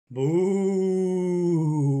¡Bú!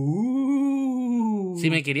 Si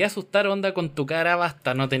me quería asustar, onda, con tu cara,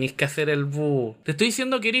 basta, no tenéis que hacer el bu. Te estoy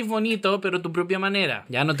diciendo que eres bonito, pero a tu propia manera.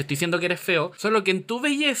 Ya no te estoy diciendo que eres feo, solo que en tu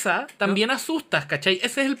belleza también asustas, ¿cachai?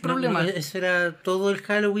 Ese es el problema. Ese era todo el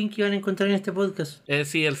Halloween que iban a encontrar en este podcast.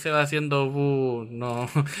 Sí, él se va haciendo bu. No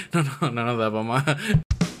nos da para más.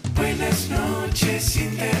 Buenas noches,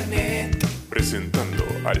 Internet. Presentando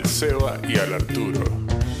al Seba y al Arturo.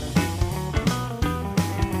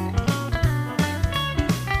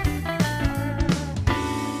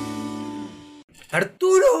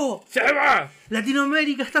 ¡Arturo! ¡Seba!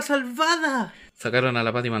 ¡Latinoamérica está salvada! ¿Sacaron a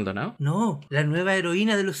la Pati Maldonado? No, la nueva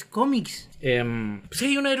heroína de los cómics. Sí,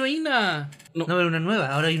 hay una heroína. No, pero una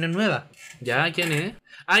nueva, ahora hay una nueva. ¿Ya? ¿Quién es?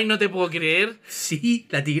 ¡Ay, no te puedo creer! Sí,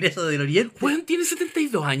 la tigresa del oriente. Juan tiene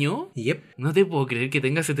 72 años. Yep. No te puedo creer que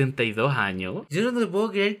tenga 72 años. Yo no te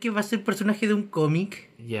puedo creer que va a ser personaje de un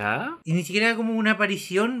cómic. ¿Ya? Y ni siquiera como una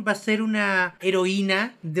aparición, va a ser una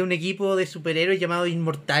heroína de un equipo de superhéroes llamado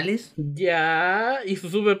Inmortales. ¿Ya? ¿Y su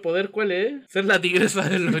superpoder cuál es? ¿Ser la tigresa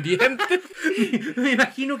del oriente? Me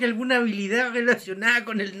imagino que alguna habilidad relacionada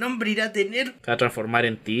con el nombre irá a tener. ¿Se va a transformar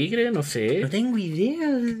en tigre? No sé. No tengo idea.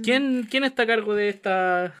 ¿Quién está a cargo de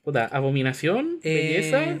esta abominación?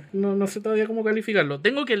 ¿Belleza? No sé todavía cómo calificarlo.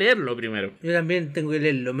 Tengo que leerlo primero. Yo también tengo que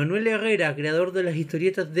leerlo. Manuel Herrera, creador de las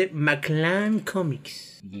historietas de McClan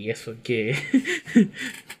Comics. ¿Y eso qué?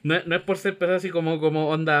 no es por ser pesado así como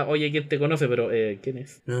onda, oye, ¿quién te conoce? Pero, ¿quién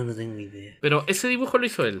es? No tengo idea. Pero ese dibujo lo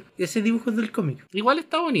hizo él. Ese dibujo es del cómic. Igual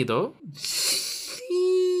está bonito.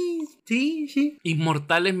 Sí.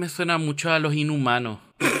 Inmortales me suena mucho a los inhumanos.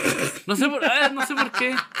 No sé por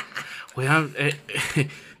qué. Weón,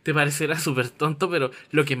 te parecerá súper tonto, pero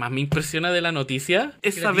lo que más me impresiona de la noticia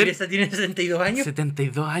es saber... ¿Esa tiene 62 años?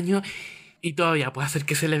 72 años y todavía puede hacer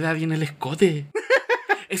que se le vea bien el escote.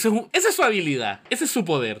 Esa es su habilidad, ese es su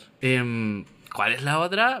poder. ¿Cuál es la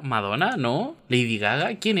otra? ¿Madonna? ¿No? ¿Lady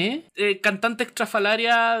Gaga? ¿Quién es? Cantante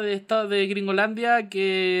extrafalaria de Gringolandia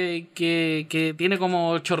que tiene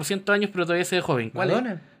como 800 años pero todavía se ve joven. ¿Cuál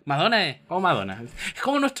 ¿Madonna? es? ¿Madonna es? ¿Cómo Madonna? Es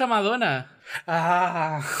como nuestra Madonna.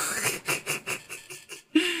 Ah.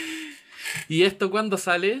 ¿Y esto cuándo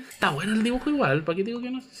sale? Está bueno el dibujo igual, ¿para qué digo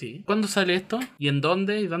que no? Sí. ¿Cuándo sale esto? ¿Y en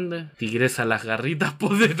dónde? ¿Y dónde? Tigresa, las garritas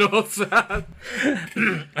poderosas.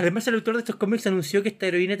 Además, el autor de estos cómics anunció que esta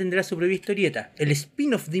heroína tendrá su propia historieta. El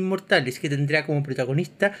spin-off de Inmortales que la tendrá como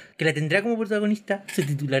protagonista, se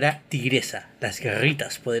titulará Tigresa, las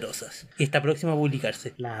garritas poderosas. Y está próxima a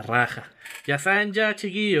publicarse. La raja. Ya saben ya,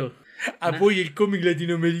 chiquillos. Apoya el cómic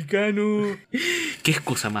latinoamericano. ¿Qué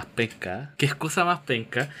excusa más penca?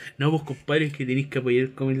 No, vos compadres que tenéis que apoyar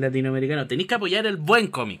el cómic latinoamericano. Tenéis que apoyar el buen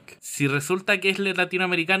cómic. Si resulta que es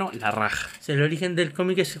latinoamericano, la raja. O sea, el origen del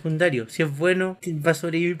cómic es secundario. Si es bueno, va a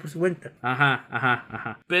sobrevivir por su cuenta.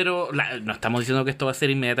 Ajá. Pero no estamos diciendo que esto va a ser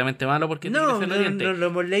inmediatamente malo porque No lo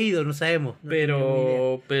hemos leído, no sabemos.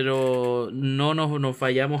 Pero no nos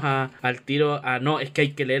vayamos al tiro a no, es que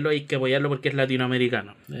hay que leerlo, hay que apoyarlo porque es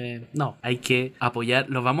latinoamericano. No, hay que apoyar,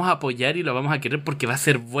 lo vamos a apoyar y lo vamos a querer porque va a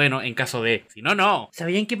ser bueno en caso de. Si no, no.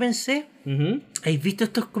 ¿Sabían qué pensé? Uh-huh. ¿Habéis visto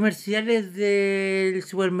estos comerciales del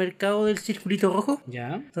supermercado del Circulito Rojo?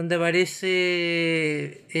 Ya. Donde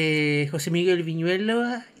aparece José Miguel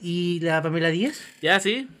Viñuela y la Pamela Díaz. Ya,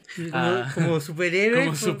 sí. Como superhéroes.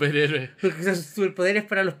 Como superhéroes. Porque son superpoderes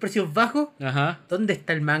para los precios bajos. Ajá. ¿Dónde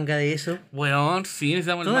está el manga de eso? Weón, sí,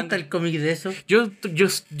 necesitamos el ¿Dónde manga. está el cómic de eso? Yo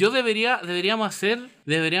deberíamos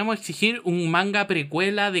exigir un manga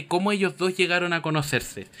precuela de cómo ellos dos llegaron a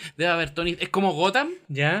conocerse. Debe haber Tony. Es como Gotham.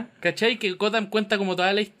 ¿Ya? ¿Cachai? Que Gotham cuenta como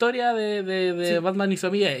toda la historia de Sí. Batman y su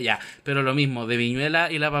amiga. Ya. Pero lo mismo, de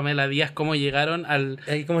Viñuela y la Pamela Díaz, cómo llegaron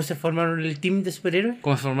 ¿Cómo se formaron el team de superhéroes?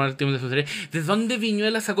 cómo se formaron el team de su serie. ¿De dónde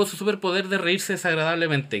Viñuela sacó su superpoder de reírse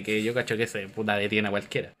desagradablemente? Que yo cacho que se puta detiene a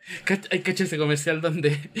cualquiera. Hay cacho ese comercial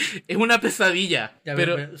donde es una pesadilla. Ya,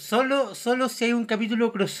 pero solo si hay un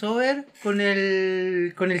capítulo crossover con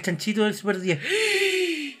el chanchito del Super 10.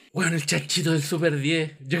 Bueno, el chanchito del Super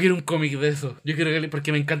 10. Yo quiero un cómic de eso.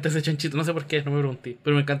 Porque me encanta ese chanchito. No sé por qué, no me pregunté.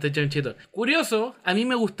 Pero me encanta el chanchito. Curioso, a mí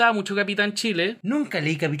me gustaba mucho Capitán Chile. Nunca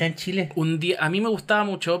leí Capitán Chile. Un día, a mí me gustaba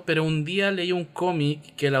mucho, pero un día leí un cómic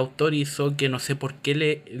que el autor hizo que no sé por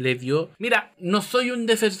qué le dio. Mira, no soy un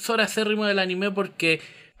defensor acérrimo del anime porque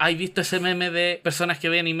 ¿hay visto ese meme de personas que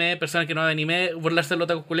ven anime, personas que no ven anime, burlarse de los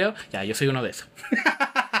otakus culiados? Ya, yo soy uno de esos.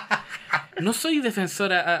 No soy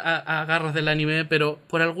defensor a garras del anime, pero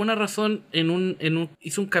por alguna razón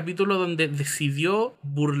hizo un capítulo donde decidió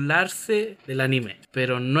burlarse del anime,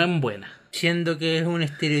 pero no en buena. Siendo que es un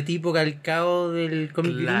estereotipo calcado del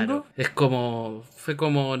cómic Claro, gringo. fue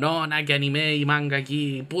como, no, nada que anime y manga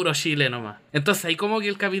aquí, puro Chile nomás. Entonces ahí como que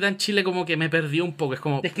el Capitán Chile como que me perdió un poco. Es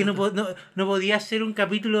como... Es que no podía ser un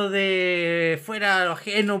capítulo de fuera lo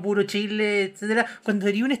ajeno, puro Chile, etcétera, cuando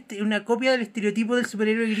sería una copia del estereotipo del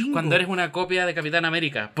superhéroe gringo. Cuando eres una copia de Capitán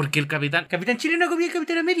América. Porque el Capitán... Capitán Chile es una copia de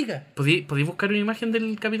Capitán América. ¿Podéis buscar una imagen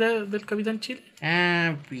del Capitán Chile?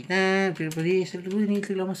 Ah, pero podría ser tú, ni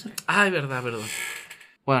te lo vamos a hacer. Ah, es verdad, perdón.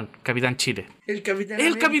 Bueno, Capitán Chile. El Capitán ¡El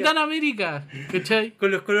América. Capitán América! ¿Cachai?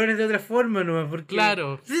 Con los colores de otra forma nomás, porque...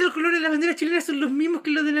 Claro. Sí, los colores de la bandera chilena son los mismos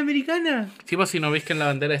que los de la americana. Sí, pues si no veis que en la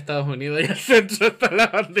bandera de Estados Unidos y al centro está la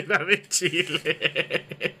bandera de Chile.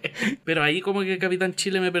 Pero ahí como que Capitán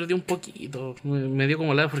Chile me perdió un poquito. Me dio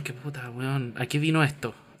como lado porque, puta, weón, ¿a qué vino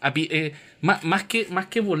esto? Más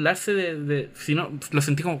que burlarse de sino lo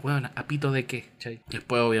sentí como, weón, ¿a pito de qué? ¿Cachai?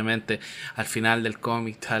 Después, obviamente, al final del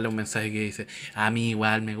cómic sale un mensaje que dice, a mí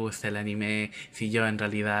igual me gusta el anime, si yo en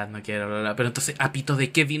realidad no quiero, bla, bla. Pero entonces, ¿a pito de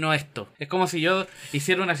qué vino esto? Es como si yo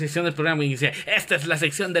hiciera una sección del programa y dice, esta es la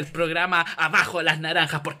sección del programa abajo las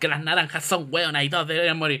naranjas, porque las naranjas son weonas y todos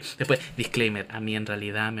deberían morir. Después, disclaimer, a mí en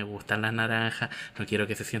realidad me gustan las naranjas, no quiero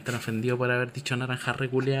que se sientan ofendidos por haber dicho naranja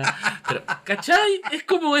reculeada. Pero, ¿cachai? Es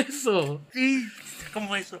como eso. Sí,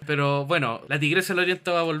 como eso. Pero bueno, la Tigresa del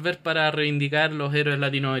Oriente va a volver para reivindicar los héroes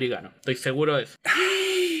latinoamericanos. Estoy seguro de eso.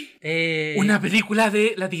 Una película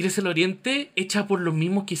de La Tigresa del Oriente hecha por los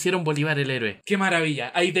mismos que hicieron Bolívar el Héroe. ¡Qué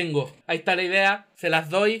maravilla! Ahí tengo. Ahí está la idea. Se las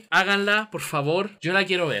doy. Háganla, por favor. Yo la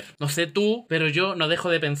quiero ver. No sé tú, pero yo no dejo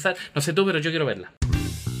de pensar. No sé tú, pero yo quiero verla.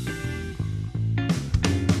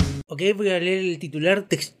 Ok, voy a leer el titular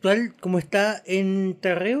textual como está en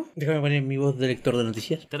Tarreo. Déjame poner mi voz de lector de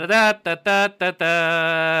noticias.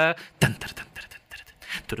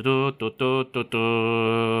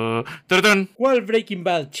 ¿Cuál Breaking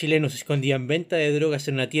Bad chileno se escondía en venta de drogas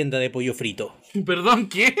en una tienda de pollo frito? ¿Perdón,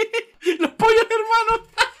 qué? ¡Los pollos hermanos!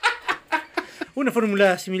 Una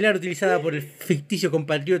fórmula similar utilizada por el ficticio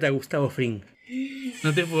compatriota Gustavo Fring.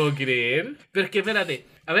 No te puedo creer. Pero es que espérate.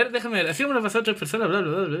 A ver, déjame ver. Así vamos a pasar a otras personas. Bla,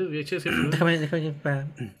 bla, bla, bla. Déjame.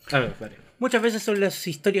 A ver, vale. Muchas veces son las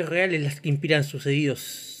historias reales las que inspiran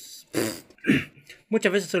sucedidos.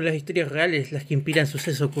 Muchas veces son las historias reales las que inspiran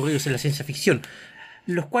sucesos ocurridos en la ciencia ficción,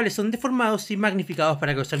 los cuales son deformados y magnificados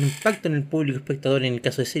para causar un impacto en el público espectador en el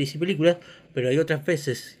caso de series y películas, pero hay otras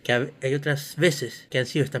veces que han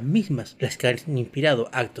sido estas mismas las que han inspirado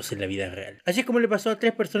actos en la vida real. Así es como le pasó a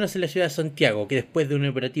 3 personas en la ciudad de Santiago, que después de un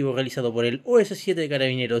operativo realizado por el OS7 de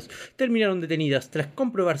Carabineros, terminaron detenidas tras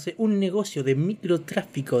comprobarse un negocio de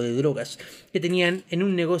microtráfico de drogas que tenían en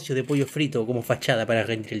un negocio de pollo frito como fachada para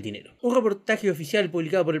rendir el dinero. Un reportaje oficial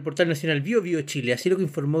publicado por el portal nacional BioBio Chile así lo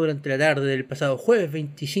informó durante la tarde del pasado jueves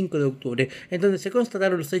 25 de octubre, en donde se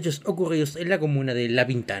constataron los hechos ocurridos en la comuna de La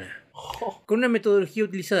Pintana. Con una metodología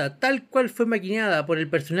utilizada tal cual fue maquinada por el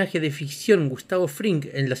personaje de ficción Gustavo Fring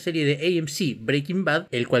en la serie de AMC Breaking Bad,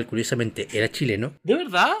 el cual curiosamente era chileno. ¿De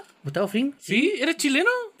verdad? ¿Gustavo Fring? ¿Sí? ¿Eres chileno?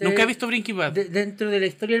 Nunca he visto Breaking Bad. Dentro de la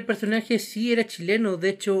historia del personaje sí era chileno. De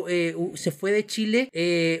hecho, se fue de Chile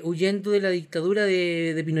huyendo de la dictadura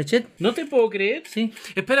de Pinochet. No te puedo creer. Sí.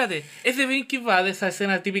 Espérate, ¿es de Breaking Bad esa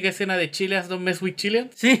escena, típica escena de Chile as don't mess with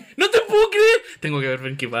Chileans? Sí. ¡No te puedo creer! Tengo que ver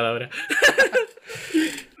Breaking Bad ahora.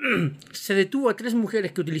 Se detuvo a 3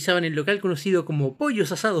 mujeres que utilizaban el local conocido como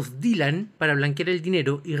Pollos Asados Dylan para blanquear el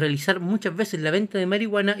dinero y realizar muchas veces la venta de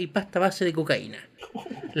marihuana y pasta base de cocaína.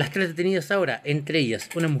 Las 3 detenidas ahora, entre ellas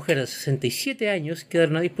una mujer de 67 años,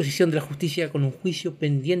 quedaron a disposición de la justicia con un juicio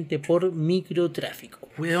pendiente por microtráfico.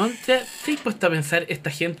 Weón, ¿te has puesto a pensar esta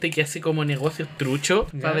gente que hace como negocios truchos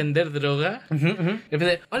para vender droga?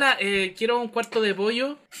 Hola, quiero un cuarto de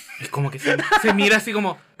pollo. Es como que se mira así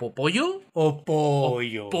como, ¿pollo? O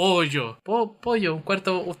pollo. Pollo, un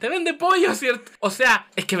cuarto. Usted vende pollo, ¿cierto? O sea,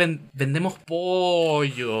 es que vendemos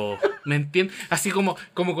pollo. ¿Me entiendes? Así como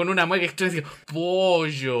con una mueca extraña, así,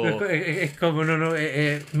 pollo. Es como,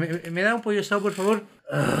 ¿me da un pollo asado, por favor?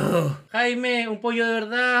 Jaime, un pollo de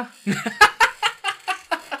verdad.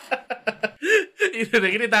 Y te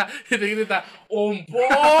grita, ¡un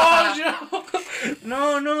pollo!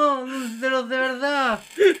 No, de los de verdad.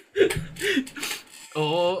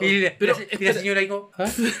 Oh, pero la señora dijo, ¿ah?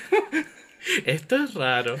 Esto es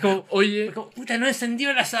raro. Oye, puta, no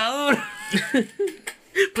encendió el asador.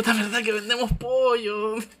 Puta, verdad que vendemos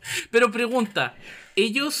pollo. Pero pregunta,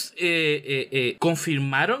 ellos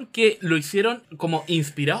confirmaron que lo hicieron como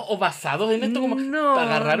inspirados o basados en esto, como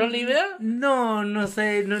agarraron la idea. No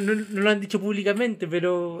sé, no lo han dicho públicamente,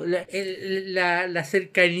 pero la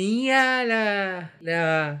cercanía,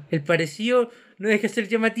 el parecido no deja de ser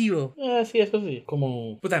llamativo. Sí, eso sí.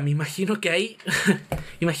 Como... Puta, me imagino que hay...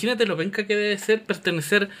 Imagínate lo penca que debe ser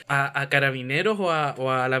pertenecer a carabineros o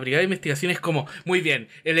a la brigada de investigaciones, como, muy bien,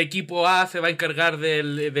 el equipo A se va a encargar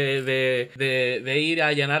de ir a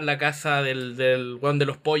allanar la casa del weón de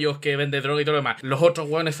los pollos que vende droga y todo lo demás. Los otros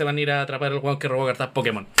weones se van a ir a atrapar al weón que robó cartas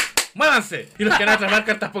Pokémon. ¡Muévanse! Y los que van a atrapar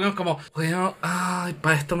cartas Pokémon como, bueno, ay,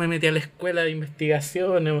 para esto me metí a la escuela de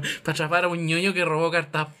investigación, para atrapar a un ñoño que robó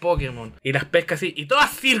cartas Pokémon. Y las pescas así, y todas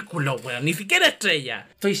círculos, weón, ni siquiera estrella.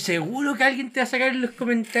 Estoy seguro que alguien te va a sacar en los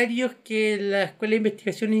comentarios que la escuela de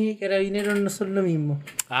investigaciones y carabineros no son lo mismo.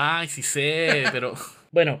 Ay, sí sé, pero...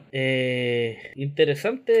 Bueno,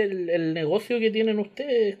 interesante el negocio que tienen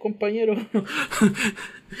ustedes, compañeros.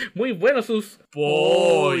 Muy buenos sus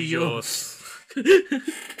pollos.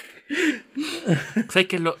 ¿Sabes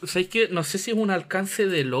qué? No sé si es un alcance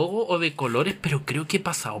de logo o de colores, pero creo que he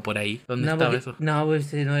pasado por ahí. ¿Dónde estaba eso? No,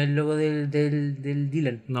 pues no es el logo del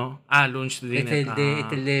Dylan. No. Lunch Dinner. Este es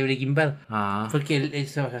el de Breaking Bad. Porque él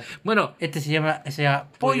se baja. Bueno, este se llama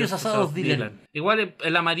Pollos Asados Dylan. Igual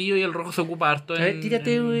el amarillo y el rojo se ocupa harto en...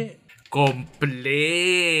 Tírate, güey.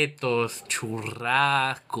 Completos,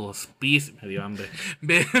 churrascos, pizza. Me dio hambre.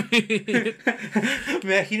 Me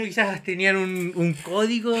imagino quizás tenían un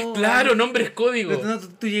código. Claro, nombres código.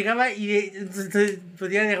 Tú llegabas y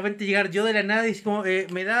podía de repente llegar yo de la nada y decir como,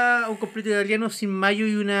 me da un completo italiano sin mayo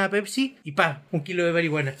y una Pepsi y un kilo de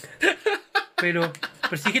marihuana. Pero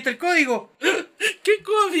si dijiste el código. ¿Qué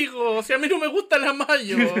código? O sea, a mí no me gusta la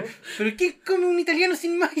mayo. ¿Pero qué come un italiano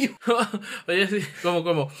sin mayo? Oye, sí,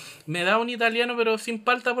 ¿cómo? ¿Me da un italiano pero sin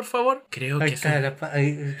palta, por favor? Creo que eso es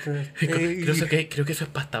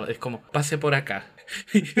pasta. Es como, pase por acá.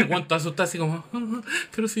 Y cuanto asusta así como,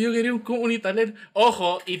 pero si yo quería un italiano.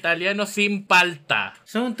 Ojo, italiano sin palta.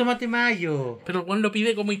 Son un tomate mayo. Pero el weón lo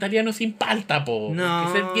pide como italiano sin palta, po.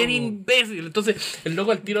 No. Que es bien imbécil. Entonces el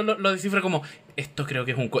loco al tiro lo descifra como, esto creo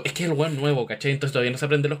que es es que es el weón nuevo, ¿cachai? Entonces todavía no se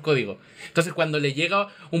aprende los códigos. Entonces cuando le llega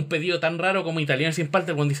un pedido tan raro como italiano sin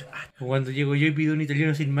palta, el weón dice, cuando llego yo y pido un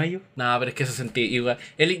italiano sin mayo. No, pero es que eso sentí igual.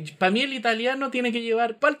 Para mí el italiano tiene que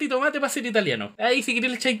llevar palta y tomate para ser italiano. Ahí si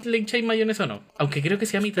querés le echáis mayonesa o no. Aunque creo que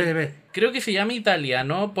se llama italiano. Creo que se llama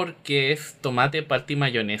italiano porque es tomate, palta y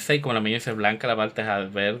mayonesa. Y como la mayonesa es blanca, la palta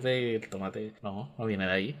es verde y el tomate... No viene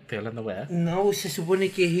de ahí. Estoy hablando weá. No, se supone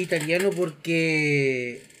que es italiano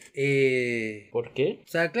porque... ¿Por qué?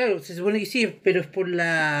 O sea, claro, se supone que sí, pero es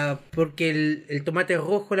porque el tomate es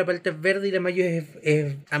rojo, la palta es verde y la mayo es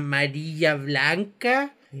amarilla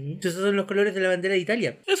blanca. Entonces esos son los colores de la bandera de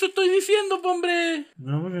Italia. Eso estoy diciendo, hombre.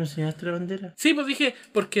 No, ¿no enseñaste la bandera? Sí, pues dije,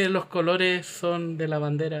 porque los colores son de la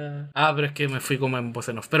bandera. Pero es que me fui como en voz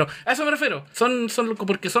en off. Pero a eso me refiero. Son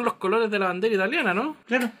porque son los colores de la bandera italiana, ¿no?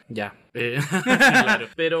 Claro. Ya. Claro.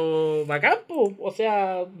 Pero bacán, po. O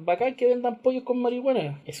sea, bacán que vendan pollos con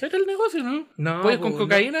marihuana. Eso era el negocio, ¿no? No. ¿Pollos con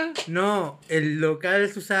cocaína? No, el local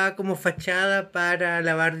se usaba como fachada para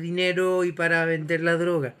lavar dinero y para vender la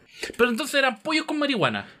droga. Pero entonces eran pollos con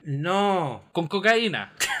marihuana. No. Con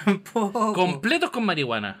cocaína. Tampoco. Completos con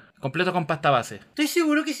marihuana. Completo con pasta base. Estoy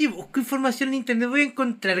seguro que si busco información en internet voy a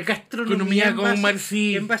encontrar gastronomía con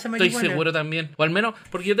Marcí. en base a marihuana. Estoy seguro también. O al menos,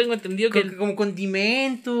 porque yo tengo entendido que... Como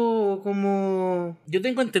condimento, como... Yo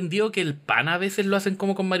tengo entendido que el pan a veces lo hacen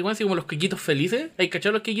como con marihuana, así como los quequitos felices. ¿Hay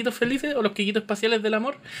cachado los quequitos felices? O los quequitos espaciales del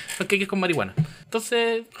amor. Los queques con marihuana.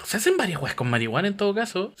 Entonces, se hacen varias weas con marihuana en todo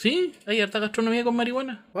caso. Sí, hay harta gastronomía con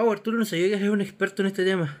marihuana. Wow, Arturo, no sabía que eres un experto en este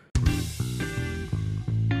tema.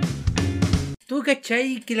 ¿Tú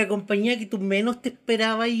cachai que la compañía que tú menos te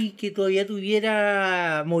esperabas y que todavía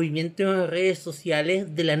tuviera movimiento en redes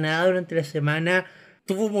sociales de la nada durante la semana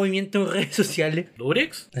tuvo movimiento en redes sociales?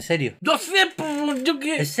 ¿Durex? ¿En serio? ¡No sé! ¿Yo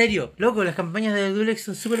qué? ¿En serio? Loco, las campañas de Durex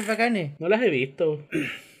son súper bacanes. No las he visto.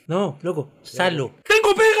 No, loco, Salo.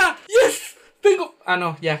 ¡Tengo pega! ¡Yes! Tengo...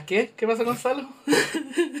 no, ya, ¿qué? ¿Qué pasa con Salo?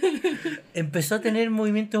 Empezó a tener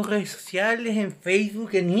movimiento en redes sociales, en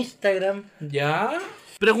Facebook, en Instagram. ¿Ya?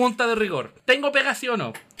 Pregunta de rigor. ¿Tengo pega sí o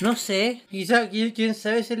no? No sé. Quizá, quién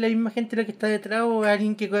sabe si es la misma gente la que está detrás o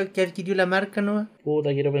alguien que adquirió la marca, ¿no?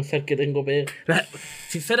 Puta, quiero pensar que tengo pega.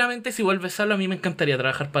 Sinceramente, si vuelve Salo, a mí me encantaría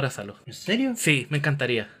trabajar para Salo. ¿En serio? Sí, me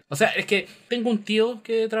encantaría. O sea, es que tengo un tío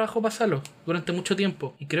que trabajó para Salo durante mucho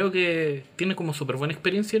tiempo. Y creo que tiene como súper buena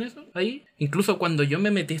experiencia en eso. Ahí. Incluso cuando yo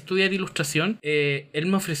me metí a estudiar ilustración, él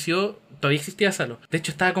me ofreció todavía existía Salo. De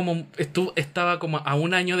hecho, estaba como a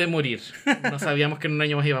un año de morir. No sabíamos que en un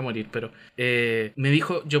año más iba a morir, pero me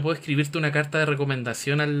dijo, yo puedo escribirte una carta de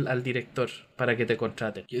recomendación al director para que te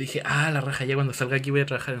contrate. Yo dije, la raja, ya cuando salga aquí voy a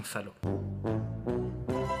trabajar en Salo.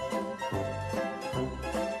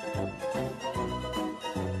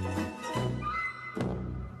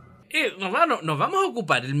 Nos vamos a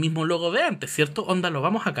ocupar el mismo logo de antes, ¿cierto? Onda, lo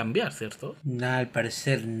vamos a cambiar, ¿cierto? Nah, al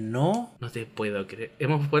parecer no. No te puedo creer.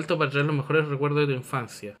 Hemos vuelto para traer los mejores recuerdos de tu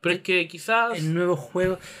infancia. Pero es que quizás... El nuevo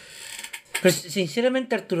juego... Pero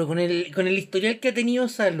sinceramente, Arturo, con el historial que ha tenido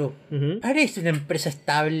Salo, parece una empresa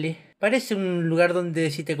estable. Parece un lugar donde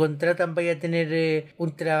si te contratan vaya a tener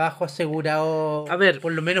un trabajo asegurado, a ver,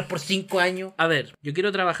 por lo menos por 5 años. A ver, yo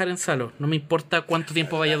quiero trabajar en Salo. No me importa cuánto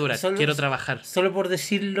tiempo vaya a durar. Quiero trabajar. Solo por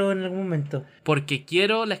decirlo en algún momento. Porque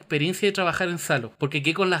quiero la experiencia de trabajar en Salo. Porque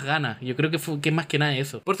quedé con las ganas. Yo creo que es más que nada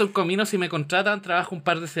eso. Por un comino, si me contratan, trabajo un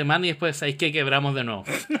par de semanas y después sabéis que quebramos de nuevo.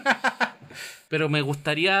 Pero me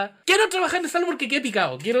gustaría... Quiero trabajar en Salo porque quedé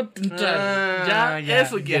picado. Quiero entrar.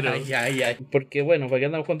 Eso quiero. Ya. Porque bueno, ¿para qué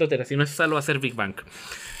andamos con tonteras? Si no es Salo, va a ser Big Bang.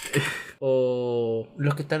 O...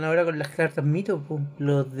 Los que están ahora con las cartas mito, po.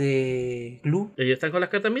 Los de Glue. ¿Ellos están con las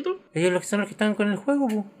cartas mito? Ellos son los que están con el juego,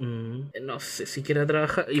 po. No sé si quiera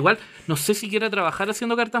trabajar. Igual, no sé si quiera trabajar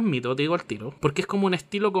haciendo cartas mito, te digo al tiro. Porque es como un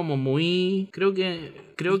estilo como muy... Creo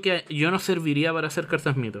que yo no serviría para hacer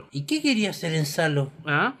cartas mito. ¿Y qué quería hacer en Salo?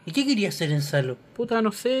 ¿Ah? ¿Y qué quería hacer en Salo? Puta,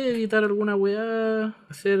 no sé, editar alguna weá.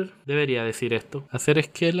 Debería decir esto. Hacer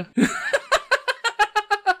esquela.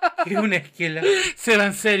 ¿Qué es una esquela? Seba,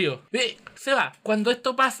 en serio. Seba, cuando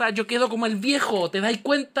esto pasa, yo quedo como el viejo. ¿Te dais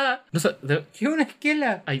cuenta? ¿Qué es una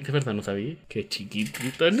esquela? Ay, de verdad no sabía. Qué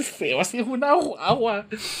chiquitito el Seba, si es una agua.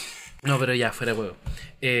 No, pero ya, fuera de huevo.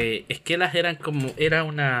 Esquelas eran como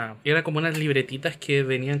unas libretitas que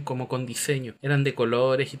venían como con diseño. Eran de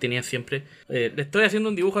colores y tenían siempre... le estoy haciendo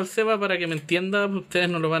un dibujo al Seba para que me entienda. Ustedes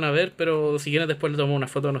no lo van a ver, pero si quieren después le tomo una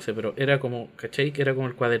foto, no sé. Pero era como, ¿cachai? Que era como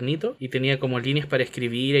el cuadernito y tenía como líneas para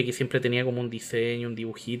escribir y que siempre tenía como un diseño, un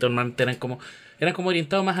dibujito. Normalmente eran como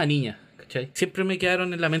orientados más a niñas, ¿cachai? Siempre me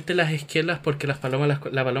quedaron en la mente las esquelas porque la paloma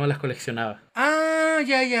las coleccionaba.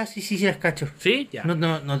 Ya, sí, las cacho. ¿Sí? Ya.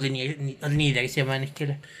 No tenía idea que se llamaban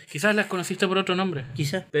esquelas. Quizás las conociste por otro nombre.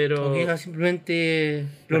 Quizás. Pero... O quizás simplemente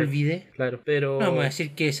lo olvidé. Claro, pero... No, me voy a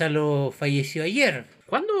decir que Salo falleció ayer.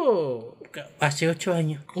 ¿Cuándo? Hace 8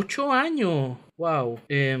 años. 8 años. Wow.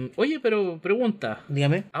 Oye, pero pregunta.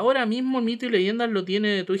 Dígame. Ahora mismo Mito y Leyendas lo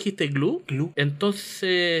tiene, tú dijiste Glue. Glue.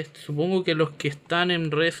 Entonces, supongo que los que están en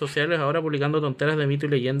redes sociales ahora publicando tonteras de Mito y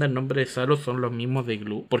Leyendas en nombre de Salo son los mismos de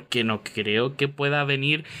Glue. Porque no creo que pueda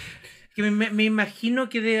venir... Que me imagino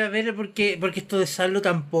que debe haber, porque esto de Salo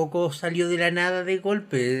tampoco salió de la nada de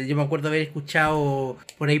golpe. Yo me acuerdo haber escuchado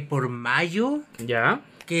por ahí por mayo. ¿Ya?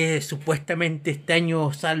 Que supuestamente este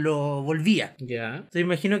año Salo volvía. Ya. Entonces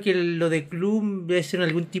imagino que lo de Club debe ser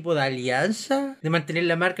algún tipo de alianza, de mantener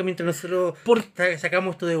la marca mientras nosotros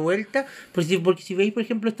sacamos esto de vuelta. Porque si veis, por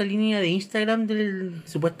ejemplo, esta línea de Instagram del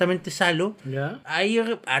supuestamente Salo, ¿Ya? hay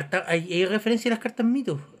referencia a las cartas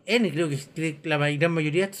mitos. Creo que la gran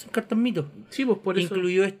mayoría de estas son cartas mitos. Sí, pues por eso.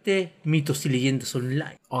 Incluyó Mitos y Leyendas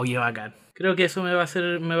Online. Oye, bacán. Creo que eso me va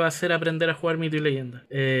a hacer aprender a jugar Mito y Leyendas.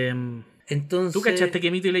 Entonces... ¿Tú cachaste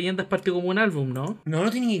que Mito y Leyendas partió como un álbum, no? No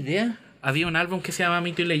tenía idea. Había un álbum que se llama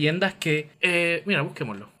Mito y Leyendas que... mira,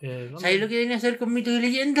 busquémoslo. ¿Sabes lo que viene a hacer con Mitos y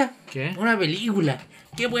Leyendas? ¿Qué? Una película.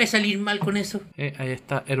 ¿Qué puede salir mal con eso? Ahí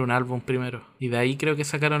está, era un álbum primero. Y de ahí creo que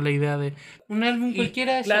sacaron la idea de... Un álbum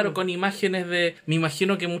cualquiera. Claro, con imágenes de... Me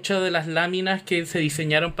imagino que muchas de las láminas que se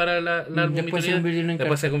diseñaron para el álbum después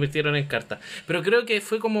se convirtieron en cartas. Pero creo que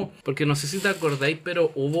fue como... Porque no sé si te acordáis,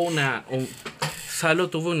 pero hubo Salo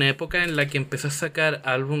tuvo una época en la que empezó a sacar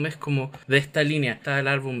álbumes como de esta línea. Estaba el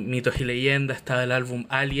álbum Mitos y Leyendas, estaba el álbum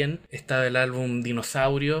Alien, estaba el álbum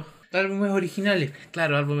Dinosaurio. Álbumes originales.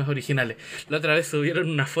 Claro, álbumes originales. La otra vez subieron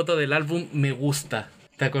una foto del álbum Me Gusta.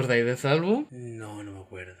 ¿Te acordáis de ese álbum? No me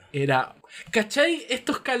acuerdo. Era... ¿Cachai?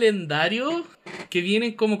 Estos calendarios que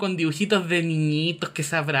vienen como con dibujitos de niñitos que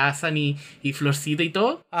se abrazan y florcita y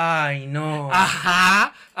todo. Ay, no.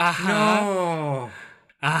 Ajá. No.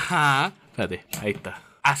 Ajá. Espérate, ahí está.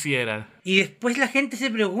 Así era. Y después la gente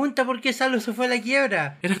se pregunta por qué Salo se fue a la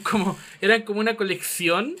quiebra. Eran como una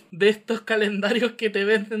colección de estos calendarios que te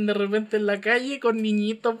venden de repente en la calle con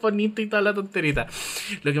niñitos bonitos y toda la tonterita.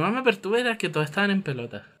 Lo que más me perturba era que todos estaban en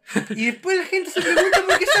pelota. Y después la gente se pregunta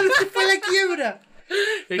por qué Salo se fue a la quiebra.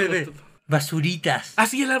 Basuritas. Ah,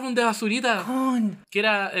 sí, el álbum de Basurita. Con... Que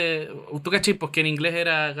era... ¿tú cachai? Pues que en inglés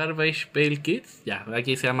era Garbage Pail Kids. Ya,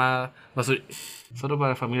 aquí se llama Basurita. Solo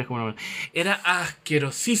para familias como... Era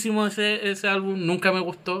asquerosísimo ese álbum. Nunca me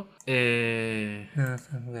gustó. No,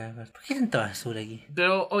 ¿por qué tanta basura aquí?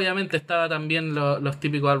 Pero obviamente estaba también los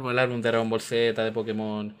típicos álbumes, el álbum de Dragon Ball Z, de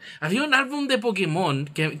Pokémon. Había un álbum de Pokémon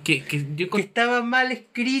que yo Que estaba mal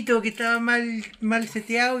escrito, que estaba mal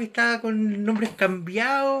seteado, que estaba con nombres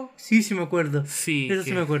cambiados. Sí, me acuerdo. Sí, Eso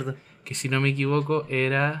sí me acuerdo. Que si no me equivoco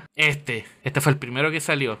era este. Este fue el primero que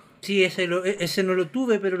salió. Sí, ese no lo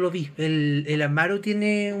tuve, pero lo vi. El Amaro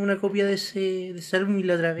tiene una copia de ese álbum y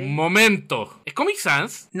la otra vez. ¡Momento! ¿Es Comic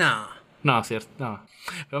Sans? No. No, cierto, no.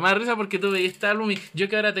 Pero me da risa porque tú veías este álbum y yo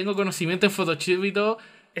que ahora tengo conocimiento en Photoshop y todo,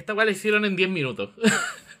 esta cual la hicieron en 10 minutos.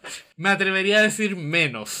 Me atrevería a decir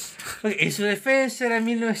menos. Okay, en su defensa era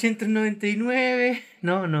 1999.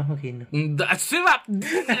 No, ok, no. ¡Se va!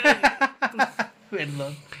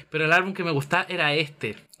 Perdón. Pero el álbum que me gustaba era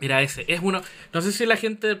este. Era ese. Es uno. No sé si la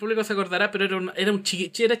gente del público se acordará, pero era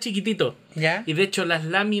chiquitito. ¿Ya? Y de hecho, las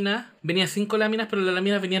láminas. Venían 5 láminas, pero las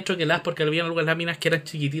láminas venían troqueladas porque había algunas láminas que eran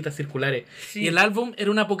chiquititas, circulares. Sí. Y el álbum era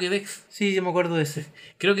una Pokédex. Sí, yo me acuerdo de ese.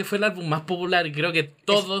 Creo que fue el álbum más popular y creo que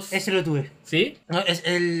todos. Ese lo tuve. ¿Sí? No, es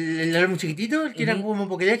el álbum chiquitito, el que era como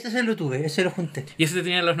Pokédex, ese lo tuve, ese lo junté. Y ese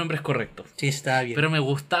tenía los nombres correctos. Sí, estaba bien. Pero me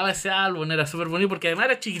gustaba ese álbum, era súper bonito porque además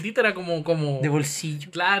era chiquitito, era como. De bolsillo.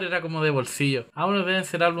 Claro, era como de bolsillo. Aún deben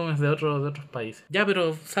ser álbumes de otros países. Ya,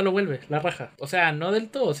 pero Salo vuelve, la raja. O sea, no del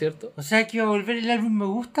todo, ¿cierto? O sea que iba a volver el álbum Me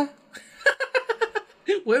Gusta.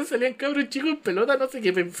 Weón, salían cabros chicos en pelota, no sé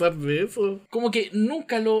qué pensar de eso. Como que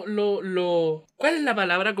nunca lo... ¿Cuál es la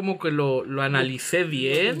palabra? Como que lo analicé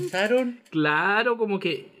bien. ¿Pensaron? Claro, como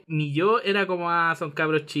que ni yo era como, son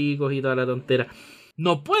cabros chicos y toda la tontera.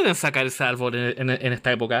 No pueden sacar ese álbum en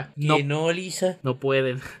esta época. No, Que no, Lisa. no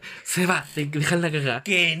pueden. Se va, dejan la cagada.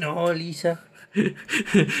 Que no, Lisa.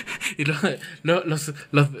 Y los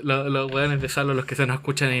weones de Salo, los que se nos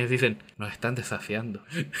escuchan, ellos dicen, nos están desafiando.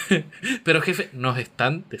 Pero jefe, nos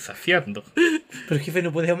están desafiando. Pero jefe,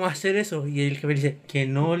 no podemos hacer eso. Y el jefe dice, que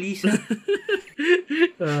no, Lisa.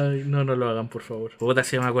 Ay, no lo hagan, por favor. Puta,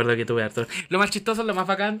 sí me acuerdo que tuve harto. Lo más chistoso, lo más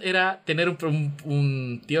bacán era tener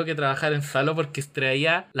un tío que trabajara en Salo porque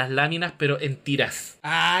traía las láminas, pero en tiras.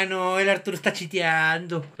 Ah, no, el Arturo está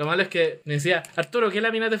chiteando. Lo malo es que me decía, Arturo, ¿qué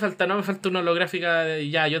lámina te falta? No, me falta una holográfica.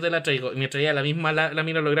 Ya, yo te la traigo. Y me traía la misma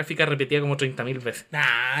lámina holográfica repetida como 30.000 veces.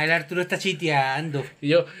 Nah, el Arturo está chiteando. Y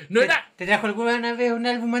yo, no era ¿Te trajo alguna vez un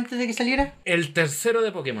álbum antes de que saliera? el tercero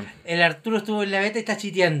de Pokémon. El Arturo estuvo en la beta y está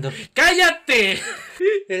chiteando. ¡Cállate!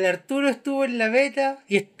 El Arturo estuvo en la beta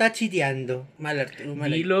y está chiteando. Mal Arturo,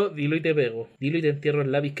 mal. Dilo y te pego. Dilo y te entierro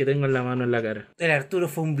el lápiz que tengo en la mano en la cara. El Arturo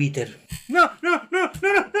fue un bitter. ¡No! ¡Ah!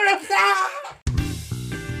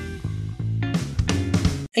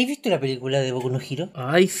 ¿Has visto la película de Boku no Hero?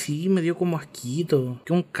 Ay, sí, me dio como asquito.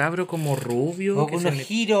 Que un cabro como rubio. Boku que no se me-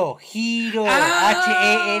 Hero, Hero, ¡Ah!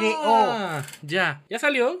 H-E-R-O. Ya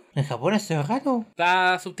salió. ¿En Japón es raro?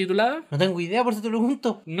 ¿Está subtitulada? No tengo idea, por eso te lo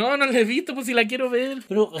pregunto. No la he visto, pues si la quiero ver.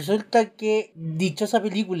 Pero resulta que dichosa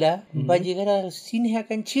película va a llegar a los cines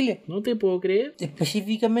acá en Chile. No te puedo creer.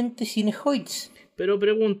 Específicamente Cinehoids. Pero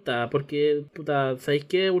pregunta, porque, puta, ¿sabéis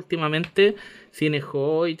qué? Últimamente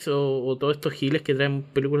Cinehoids o todos estos giles que traen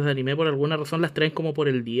películas de anime por alguna razón las traen como por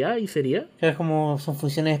el día y sería. Es como son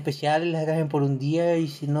funciones especiales, las traen por un día y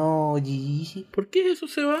si no, GG. ¿Por qué eso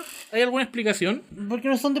se va? ¿Hay alguna explicación? Porque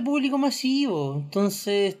no son de público masivo.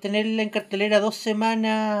 Entonces, tenerla en cartelera 2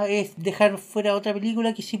 semanas es dejar fuera otra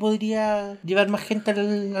película que sí podría llevar más gente a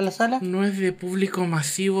la sala. No es de público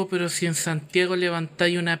masivo, pero si en Santiago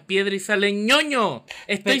levantáis una piedra y sale ñoño,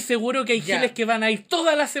 estoy Pero- seguro que hay ya. giles que van a ir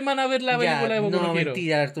toda la semana a ver la película de Boku no no, Hero.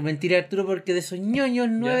 mentira Arturo, porque de esos ñoños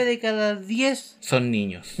 9 Ya. de cada 10 Son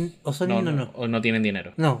niños. o son niños no. O no tienen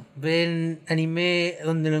dinero. No, ven anime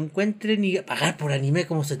donde lo encuentren y pagar por anime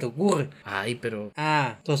como se te ocurre. Ay, pero...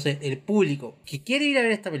 Ah, entonces el público que quiere ir a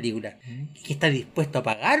ver esta película y que está dispuesto a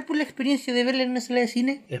pagar por la experiencia de verla en una sala de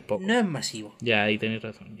cine, Es poco. no es masivo. Ya, ahí tenéis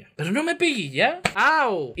razón, ya. Pero no me pegué, ¿ya?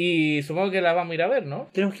 ¡Au! Y supongo que la vamos a ir a ver, ¿no?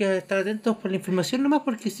 Tenemos que estar atentos por la información nomás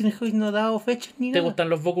porque Cinehoid no ha dado fechas ni ¿Te nada. gustan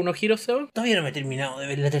los Boku no Hero, Seba? Todavía no me he terminado de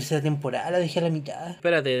ver la tercera temporada, la dejé a la mitad.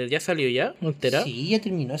 Espérate, ¿ya salió ya? ¿Entera? Sí, ya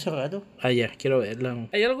terminó hace rato. Ah, ya, quiero verla.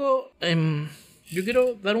 Hay algo... yo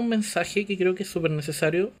quiero dar un mensaje que creo que es súper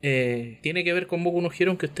necesario. Tiene que ver con Boku no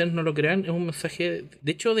Hero, aunque ustedes no lo crean. Es un mensaje,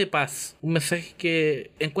 de hecho, de paz. Un mensaje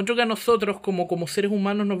que encuentro que a nosotros, como seres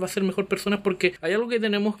humanos, nos va a hacer mejor personas porque hay algo que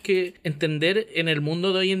tenemos que entender en el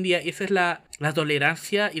mundo de hoy en día y esa es la la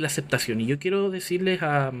tolerancia y la aceptación. Y yo quiero decirles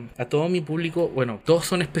a todo mi público, bueno, todos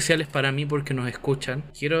son especiales para mí porque nos escuchan.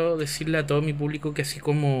 Quiero decirle a todo mi público que así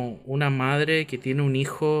como una madre que tiene un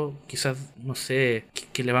hijo, quizás, no sé,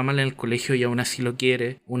 que le va mal en el colegio y aún así lo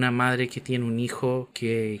quiere, una madre que tiene un hijo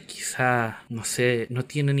que quizás, no sé, no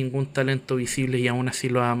tiene ningún talento visible y aún así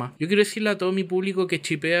lo ama. Yo quiero decirle a todo mi público que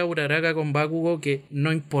chipea a Uraraka con Bakugo que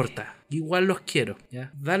no importa. Igual los quiero,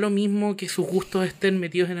 ¿ya? Da lo mismo que sus gustos estén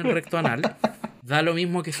metidos en el recto anal. Da lo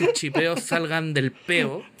mismo que sus chipeos salgan del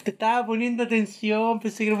peo. Te estaba poniendo atención,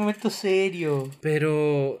 pensé que era un momento serio.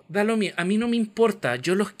 Pero da lo mismo, a mí no me importa,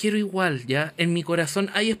 yo los quiero igual, ¿ya? En mi corazón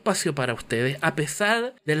hay espacio para ustedes, a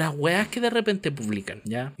pesar de las weas que de repente publican,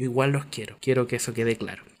 ¿ya? Yo igual los quiero, quiero que eso quede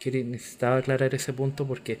claro. Necesitaba aclarar ese punto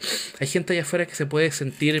porque hay gente allá afuera que se puede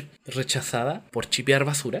sentir rechazada por chipear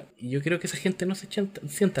basura. Y yo creo que esa gente no se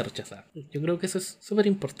sienta rechazada. Yo creo que eso es súper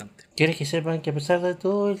importante. ¿Quieres que sepan que a pesar de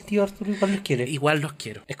todo el tío Arturo igual los quiere? Igual los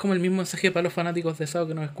quiero. Es como el mismo mensaje para los fanáticos de Sao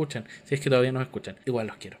que nos escuchan. Si es que todavía nos escuchan. Igual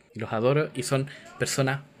los quiero. Y los adoro y son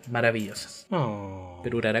personas maravillosas. No.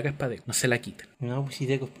 Pero Uraraka es para Deku. No se la quiten. No, pues si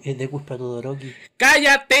Deku es para Todoroki.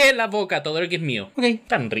 ¡Cállate la boca! Todoroki es mío. Ok.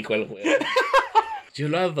 Tan rico el juego. Yo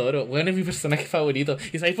lo adoro. Bueno, es mi personaje favorito.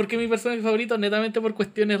 ¿Y sabéis por qué es mi personaje favorito? Netamente por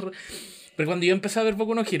cuestiones... Pero cuando yo empecé a ver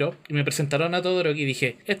Boku no Hero y me presentaron a Todoroki,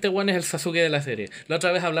 dije, este weón es el Sasuke de la serie. La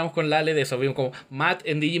otra vez hablamos con Lale de eso, vimos como Matt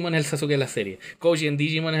en Digimon es el Sasuke de la serie, Koji en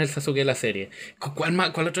Digimon es el Sasuke de la serie.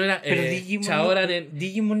 ¿Cuál otro era? Pero Digimon, Chaoran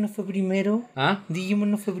Digimon no fue primero. ¿Ah? Digimon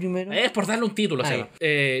no fue primero. Es por darle un título, Ay. o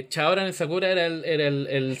sea. Chaoran en Sakura era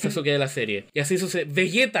el Sasuke de la serie. Y así sucede.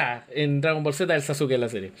 Vegeta en Dragon Ball Z es el Sasuke de la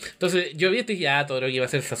serie. Entonces yo vi esto y dije, Todoroki va a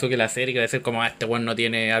ser el Sasuke de la serie, que va a ser como, este weón no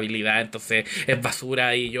tiene habilidad, entonces es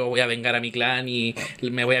basura y yo voy a vengar a mi clan y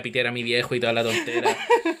me voy a pitear a mi viejo y toda la tontera.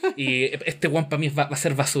 Y este weón para mí va a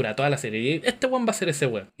ser basura toda la serie. Y este weón va a ser ese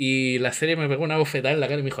weón. Y la serie me pegó una bofetada en la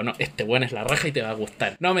cara y me dijo, no, este weón es la raja y te va a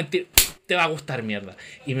gustar. No, mentira, te va a gustar, mierda.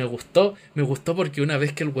 Y me gustó porque una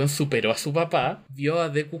vez que el weón superó a su papá, vio a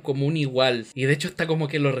Deku como un igual. Y de hecho está como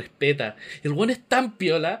que lo respeta. El weón es tan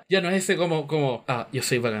piola, ya no es ese como yo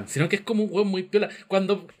soy bacán, sino que es como un weón muy piola.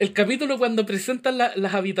 Cuando presentan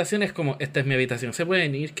las habitaciones, como, esta es mi habitación, se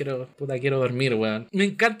pueden ir, quiero dormir, weón. Me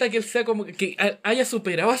encanta que él sea como que haya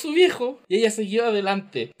superado a su viejo y haya seguido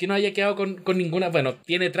adelante, que no haya quedado con ninguna, bueno,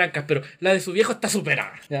 tiene trancas, pero la de su viejo está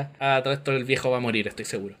superada. ¿Ya? Todo esto el viejo va a morir, estoy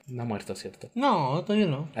seguro. No ha muerto, ¿cierto? No, todavía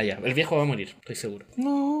no. Ya, el viejo va a morir, estoy seguro.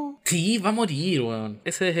 No. Sí, va a morir, weón.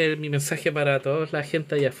 Ese es mi mensaje para toda la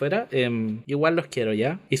gente allá afuera. Igual los quiero,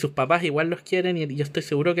 ¿ya? Y sus papás igual los quieren y yo estoy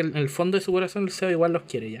seguro que en el fondo de su corazón el Seba igual los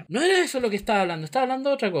quiere, ¿ya? No era eso lo que estaba hablando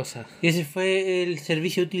de otra cosa. Y ese fue el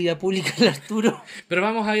servicio de utilidad pública del Arturo. Pero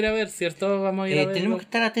vamos a ir a ver, ¿cierto? Vamos a ir a ver. Tenemos que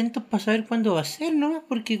estar atentos para saber cuándo va a ser, ¿no?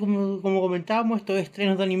 Porque como comentábamos, estos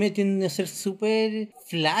estrenos de anime tienden a ser súper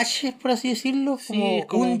flashes, por así decirlo. Sí,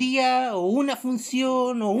 como un día, o una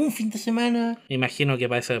función, o un fin de semana. Me imagino que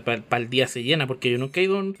para el día se llena, porque yo nunca he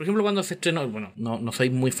ido, por ejemplo, cuando se estrenó, bueno, no soy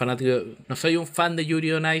muy fanático, no soy un fan de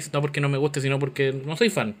Yuri on Ice, no porque no me guste, sino porque no soy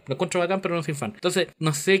fan. Lo encuentro bacán, pero no soy fan. Entonces,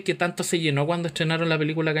 no sé qué tanto se llenó cuando estrenaron la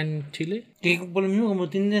película acá en Chile. Que por lo mismo, como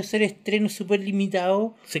tienden a ser estrenos súper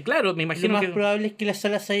limitados. Sí, claro, me imagino lo más que probable es que la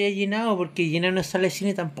sala se haya llenado, porque llenar una sala de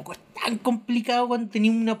cine tampoco es tan complicado cuando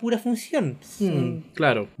tenía una pura función.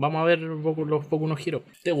 Claro, vamos a ver los Boku no Hero.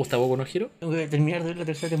 ¿Te gusta Boku no Hero? Voy a terminar de ver la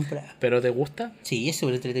tercera temporada. ¿Pero te gusta? Sí, es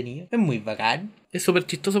súper entretenido. Es muy bacán. Es súper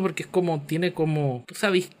chistoso porque es como, tiene como, tú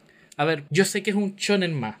sabes, a ver, yo sé que es un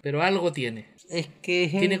shonen más, pero algo tiene. Es que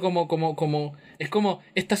tiene como, es como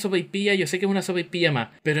esta sopaipilla, yo sé que es una sopaipilla más,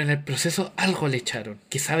 pero en el proceso algo le echaron,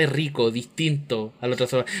 que sabe rico, distinto a la otra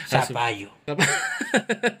sopa. Zapallo.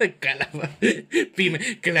 Calama.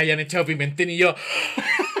 Que le hayan echado pimentón y yo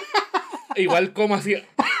igual como así.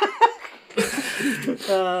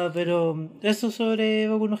 Pero eso sobre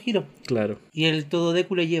Boku no Hero. Claro. Y el todo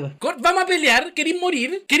Deku le lleva. ¿Vamos a pelear? ¿Queréis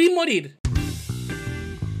morir?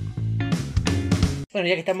 Bueno,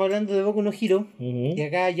 ya que estamos hablando de Boku no Hero, y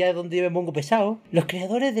acá ya donde yo me pongo pesado, los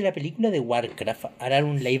creadores de la película de Warcraft harán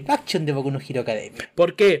un live action de Boku no Hero Academia.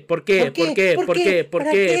 ¿Por qué? ¿Por qué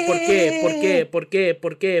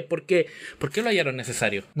lo hallaron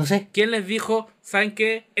necesario? No sé. ¿Quién les dijo, saben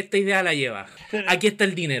qué? Esta idea la lleva. Aquí está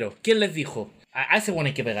el dinero. ¿Quién les dijo? A ese bueno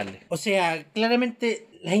hay que pegarle. O sea, claramente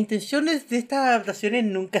las intenciones de estas adaptaciones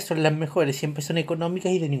nunca son las mejores, siempre son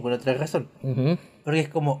económicas y de ninguna otra razón. Porque es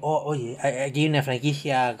como, oye, aquí hay una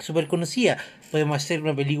franquicia súper conocida, podemos hacer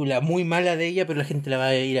una película muy mala de ella, pero la gente la va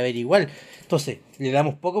a ir a ver igual. Entonces, le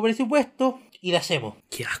damos poco presupuesto, y la hacemos.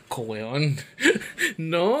 Qué asco, weón.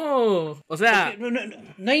 No. O sea,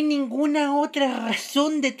 No hay ninguna otra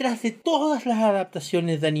razón detrás de todas las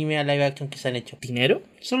adaptaciones de anime a live action que se han hecho. ¿dinero?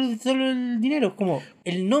 Solo el dinero, es como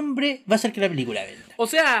el nombre va a hacer que la película venda. O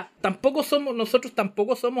sea, nosotros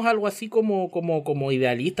tampoco somos algo así como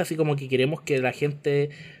idealistas, así como que queremos que la gente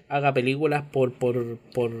haga películas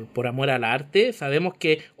por amor al arte. Sabemos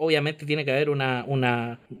que obviamente tiene que haber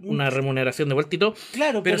una remuneración de vuelta y todo.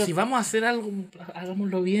 Claro, pero si vamos a hacer algo,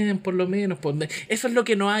 hagámoslo bien, por lo menos. Eso es lo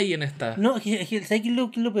que no hay en esta. No, ¿sabes qué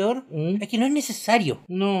es lo peor? Es que no es necesario.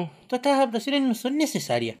 No, Todas estas adaptaciones no son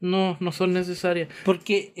necesarias. no son necesarias.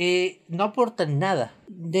 Porque no aportan nada.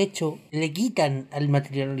 De hecho, le quitan al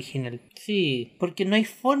material original. Sí. Porque no hay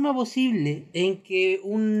forma posible en que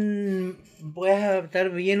puedas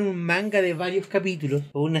adaptar bien un manga de varios capítulos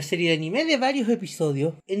o una serie de anime de varios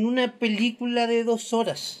episodios en una película de 2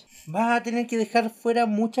 horas. Vas a tener que dejar fuera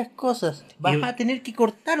muchas cosas. Vas a tener que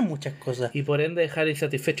cortar muchas cosas. Y por ende dejar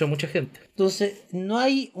insatisfecho a mucha gente. Entonces, no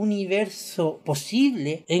hay universo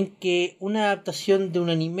posible en que una adaptación de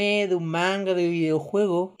un anime, de un manga, de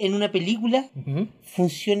videojuego, en una película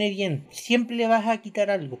funcione bien. Siempre le vas a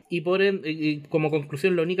quitar algo. Y por ende, como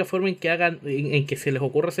conclusión, la única forma en que se les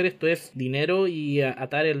ocurra hacer esto es dinero y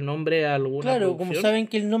atar el nombre a alguna Claro, producción. como saben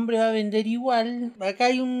que el nombre va a vender igual, acá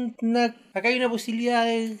hay una posibilidad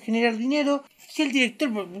de generar dinero. Si el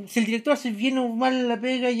director hace bien o mal la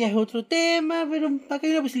pega ya es otro tema, pero acá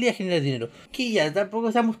hay una posibilidad de generar dinero. Que ya tampoco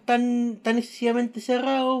estamos tan excesivamente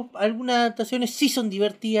cerrados. Algunas adaptaciones sí son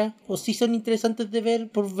divertidas o sí son interesantes de ver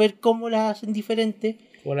por ver cómo las hacen diferentes.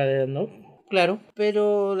 O la de no. Claro,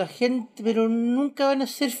 pero nunca van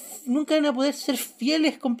a poder ser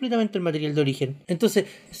fieles completamente al material de origen. Entonces,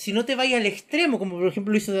 si no te vayas al extremo, como por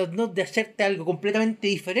ejemplo lo hizo Death Note, de hacerte algo completamente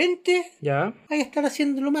diferente, Ya. vas a estar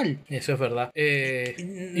haciéndolo mal. Eso es verdad.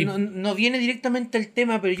 No viene directamente al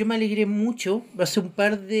tema, pero yo me alegré mucho. Hace un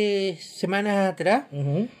par de semanas atrás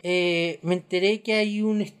me enteré que hay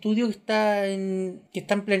un estudio que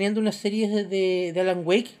están planeando una serie de Alan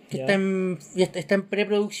Wake que está en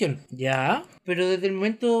preproducción. Ya. Pero desde el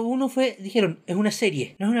momento uno dijeron, es una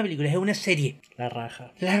serie, no es una película, es una serie. La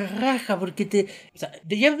raja. La raja, porque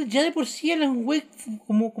ya de por sí Alan Wake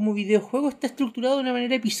como videojuego está estructurado de una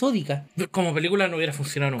manera episódica. Como película no hubiera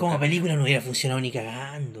funcionado nunca. Como película no hubiera funcionado ni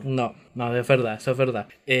cagando. No, es verdad, eso es verdad.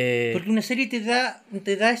 Porque una serie te da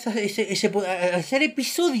ese poder, al ser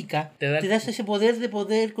episódica, te das ese poder de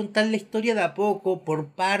poder contar la historia de a poco, por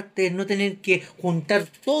partes, no tener que juntar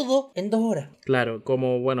todo en 2 horas. Claro,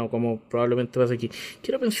 como probablemente pasa aquí.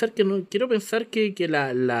 Quiero pensar que no es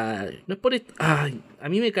por esto. Ay, a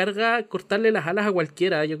mí me carga cortarle las alas a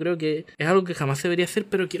cualquiera. Yo creo que es algo que jamás se debería hacer,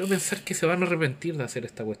 pero quiero pensar que se van a arrepentir de hacer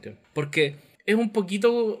esta cuestión. Porque es un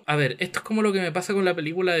poquito... A ver, esto es como lo que me pasa con la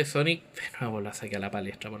película de Sonic. De nuevo la saqué a la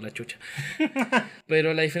palestra por la chucha.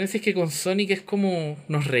 Pero la diferencia es que con Sonic es como...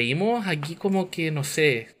 Nos reímos, aquí como que, no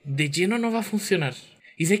sé, de lleno no va a funcionar.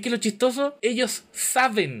 Y sé que lo chistoso, ellos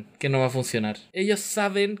saben que no va a funcionar. Ellos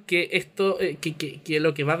saben que esto, que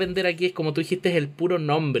lo que va a vender aquí es, como tú dijiste, es el puro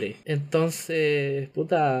nombre. Entonces,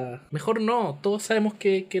 puta, mejor no. Todos sabemos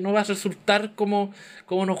que no va a resultar como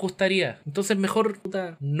nos gustaría. Entonces, mejor,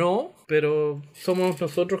 puta, no. Pero somos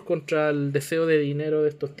nosotros contra el deseo de dinero de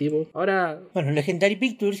estos tipos. Ahora... Bueno, Legendary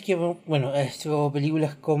Pictures, que ha hecho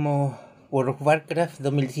películas como World of Warcraft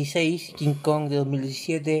 2016, King Kong de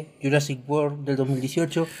 2017, Jurassic World del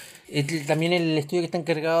 2018. También el estudio que está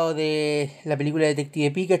encargado de la película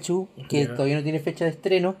Detective Pikachu, que todavía no tiene fecha de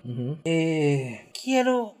estreno.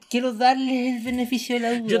 Quiero darles el beneficio de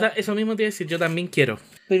la duda. Eso mismo te iba a decir, yo también quiero.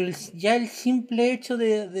 Pero ya el simple hecho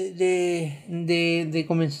de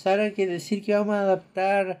comenzar a decir que vamos a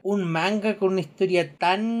adaptar un manga con una historia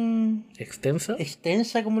tan extensa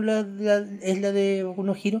como es la de Boku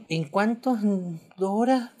no Hero, ¿en cuántos? 2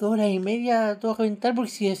 horas y media, todo a reventar,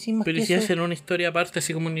 porque si decimos pero que si eso... hacen una historia aparte,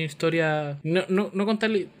 así como una historia... No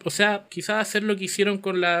contarle... O sea, quizás hacer lo que hicieron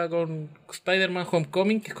con Spider-Man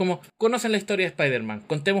Homecoming, que es como, conocen la historia de Spider-Man,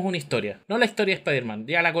 contemos una historia. No la historia de Spider-Man,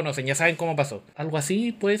 ya la conocen, ya saben cómo pasó. Algo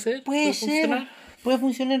así, ¿puede ser? Puede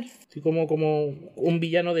funcionar. Sí, como un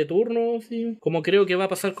villano de turno, sí. Como creo que va a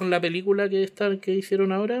pasar con la película que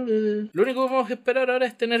hicieron ahora. Lo único que vamos a esperar ahora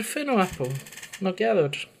es tener fe nomás, po. No queda de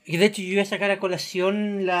otro. Y de hecho yo iba a sacar a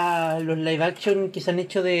colación los live action que se han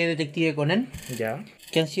hecho de Detective Conan, Ya.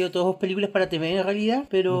 que han sido todos películas para TV en realidad,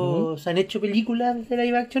 pero se han hecho películas de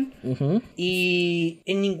live action y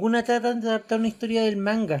en ninguna tratan de adaptar una historia del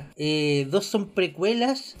manga. Dos son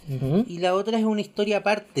precuelas y la otra es una historia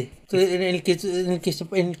aparte. Entonces,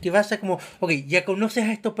 en el que basa como, ok, ya conoces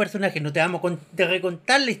a estos personajes, no te vamos a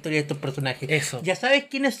recontar la historia de estos personajes. Eso. Ya sabes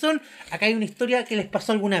quiénes son, acá hay una historia que les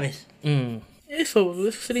pasó alguna vez.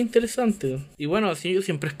 Eso sería interesante. Y bueno, sí, yo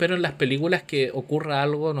siempre espero en las películas que ocurra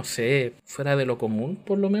algo, no sé, fuera de lo común,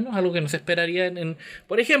 por lo menos, algo que no se esperaría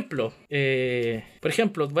Por ejemplo,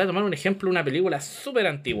 voy a tomar un ejemplo, una película súper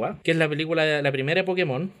antigua, que es la película, la primera de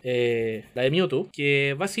Pokémon, la de Mewtwo,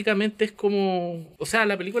 que básicamente es como... O sea,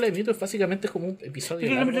 la película de Mewtwo es básicamente como un episodio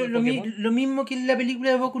Pero largo de Pokémon. lo mismo que la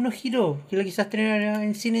película de Boku no Hero, que la quizás tener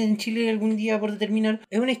en cine en Chile algún día por determinar.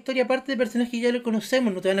 Es una historia aparte de personajes que ya lo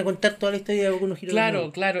conocemos, no te van a contar toda la historia de Boku no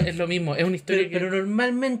Hero. Claro, es lo mismo, es una historia pero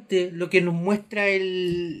normalmente lo que nos muestra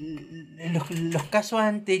los casos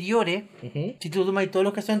anteriores, si tú tomas todos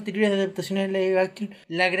los casos anteriores de adaptaciones de live action,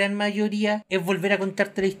 la gran mayoría es volver a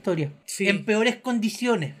contarte la historia. Sí. En peores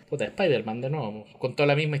condiciones. Puta, Spider-Man de nuevo, contó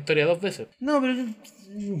la misma historia 2 veces. No, pero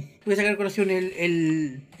voy a sacar a colación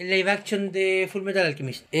el live action de Fullmetal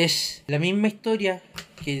Alchemist. Es la misma historia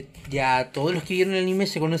que ya todos los que vieron el anime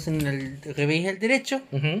se conocen al revés y al derecho,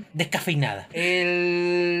 descafeinada.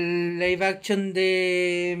 El live action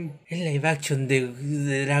de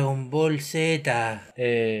Dragon Ball Z.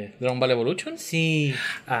 ¿Dragon Ball Evolution? Sí.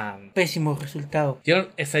 Pésimo resultado. Yo,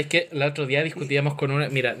 ¿sabes qué? El otro día discutíamos con una...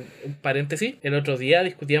 Mira, un paréntesis. El otro día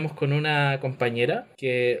discutíamos con una compañera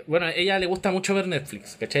que... Bueno, a ella le gusta mucho ver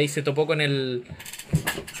Netflix, ¿cachai? Se topó con el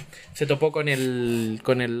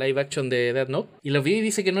live action de Death Note y lo vi y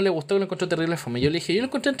dice que no le gustó, que lo encontró terrible fome. Yo le dije, yo lo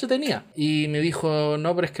encontré entretenida. Y me dijo,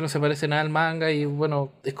 no, pero es que no se parece nada al manga. Y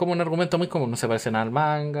bueno, es como un argumento muy común, no se parece nada al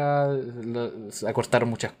manga, acortaron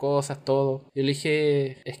muchas cosas, todo. Yo le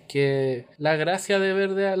dije, es que la gracia de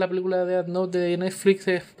ver la película de Death Note de Netflix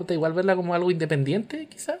es igual verla como algo independiente,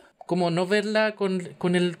 quizás. Como no verla con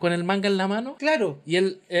el manga en la mano. Claro. Y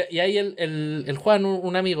ahí el Juan,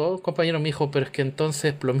 un amigo, un compañero, me dijo, pero es que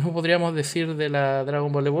entonces lo mismo podríamos decir de la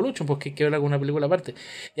Dragon Ball Evolution, porque hay que verla con una película aparte.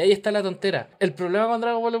 Y ahí está la tontera. El problema con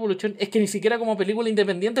Dragon Ball Evolution es que ni siquiera como película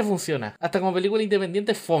independiente funciona. Hasta como película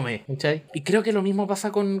independiente es fome, ¿cachai? Y creo que lo mismo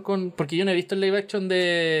pasa porque yo no he visto el live action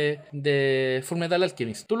de Fullmetal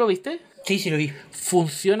Alchemist. ¿Tú lo viste? Sí, sí lo vi.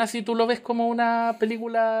 ¿Funciona si tú lo ves como una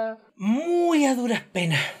película? Muy a duras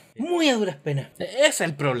penas. Muy a duras penas. Ese es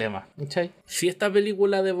el problema, ¿cachai? Si esta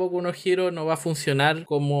película de Boku no Hero no va a funcionar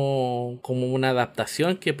como una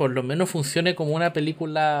adaptación, que por lo menos funcione como una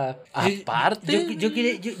película aparte.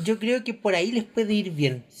 Yo creo que por ahí les puede ir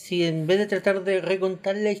bien. Si en vez de tratar de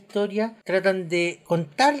recontar la historia, tratan de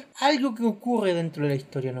contar algo que ocurre dentro de la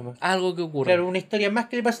historia nomás. Algo que ocurre. Claro, una historia más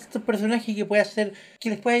que le pasa a estos personajes que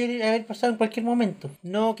les puede haber pasado en cualquier momento.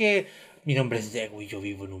 No que... Mi nombre es Deku y yo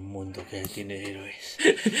vivo en un mundo que tiene héroes.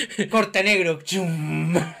 Corta negro.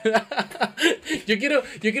 ¡Chum! Yo quiero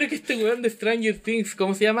que este weón de Stranger Things,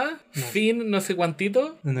 ¿cómo se llama? No. Finn, no sé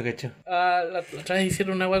cuántito. No cacho. La otra vez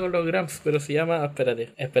hicieron una weá con los Gramps, pero se llama...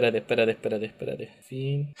 Espérate.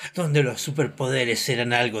 Finn. Donde los superpoderes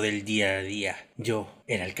eran algo del día a día. Yo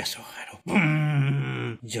era el Kazuharo.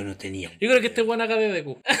 Yo no tenía. Yo creo que este weón haga de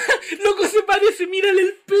Deku. ¡Loco, se parece! ¡Mírale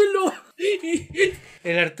el pelo!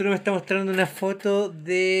 El Arturo me está mostrando una foto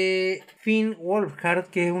de Finn Wolfhard,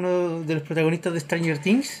 que es uno de los protagonistas de Stranger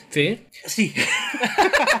Things. ¿Sí? Sí.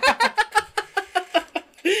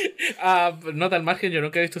 Nota al margen, yo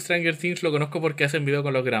nunca he visto Stranger Things, lo conozco porque hacen video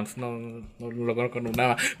con los Gramps, no lo conozco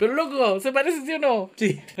nada más. Pero loco, ¿se parece sí o no?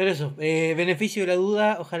 Sí, pero eso, beneficio de la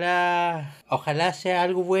duda, ojalá sea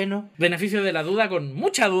algo bueno. Beneficio de la duda con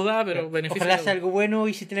mucha duda, pero beneficio ojalá sea algo bueno,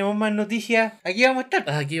 y si tenemos más noticias, aquí vamos a estar.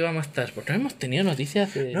 Aquí vamos a estar, porque no hemos tenido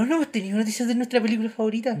noticias de... No hemos tenido noticias de nuestra película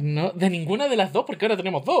favorita. No, de ninguna de las dos, porque ahora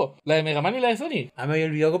tenemos dos, la de Mega Man y la de Sony. Me había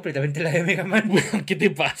olvidado completamente la de Mega Man. ¿Qué te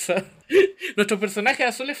pasa? Nuestros personajes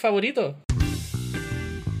azules favoritos.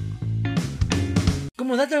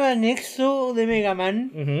 Como dato anexo de Mega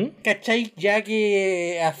Man, ¿cachai? Ya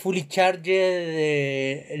que a Fully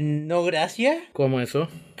Charged no gracias. ¿Cómo eso?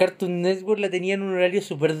 Cartoon Network la tenía en un horario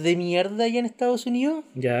súper de mierda allá en Estados Unidos.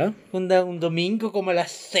 Ya. Onda un domingo como a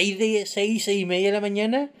las 6 y media de la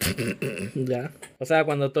mañana. Ya. O sea,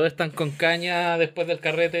 cuando todos están con caña después del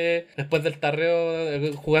carrete, después del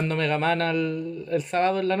tarreo, jugando Mega Man el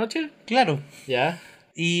sábado en la noche. Claro. Ya.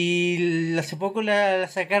 Y hace poco la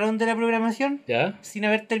sacaron de la programación ¿Ya? sin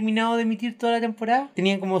haber terminado de emitir toda la temporada.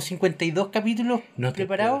 Tenían como 52 capítulos No te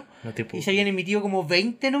preparados puedo, no te puedo. y se habían emitido como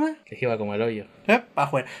 20 nomás. Les iba como el hoyo. Para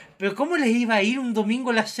jugar. Pero ¿cómo les iba a ir un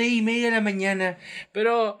domingo a las 6:30 de la mañana?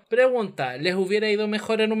 Pero, pregunta, ¿les hubiera ido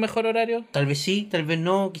mejor en un mejor horario? Tal vez sí, tal vez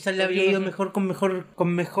no. Quizás le Porque habría no ido sé. mejor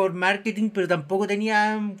con mejor marketing, pero tampoco es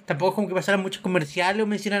como que pasaran muchos comerciales o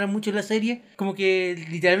mencionaran mucho la serie. Como que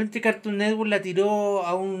literalmente Cartoon Network la tiró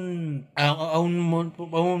a un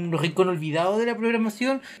rincón olvidado de la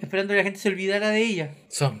programación, esperando que la gente se olvidara de ella.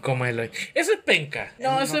 Son como el hoyo. Eso es penca.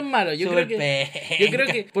 No, eso es malo. Yo Súper creo que... penca. Yo creo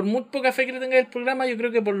que por muy poca fe que le tenga el programa, yo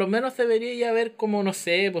creo que por lo menos debería ya haber como, no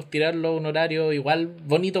sé, pues tirarlo a un horario igual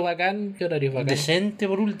bonito, bacán. ¿Qué horario es bacán? Decente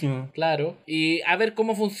por último. Claro. Y a ver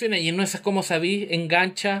cómo funciona. Y en esas, como sabí,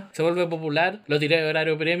 engancha, se vuelve popular, lo tiré de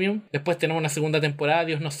horario premium. Después tenemos una segunda temporada,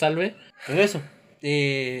 Dios nos salve. Pero eso.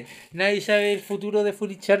 Nadie sabe el futuro de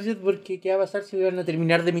Fully Charged porque qué va a pasar si van a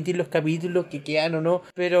terminar de emitir los capítulos que quedan o no.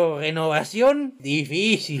 Pero renovación,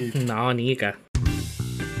 difícil. No, Nika.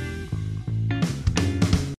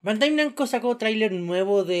 Bandai Namco sacó tráiler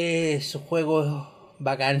nuevo de su juego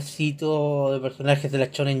bacancito de personajes de la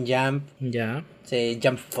Shonen Jump, Ya.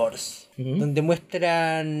 Jump Force, donde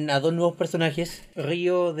muestran a dos nuevos personajes,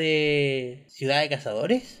 Ryo de Ciudad de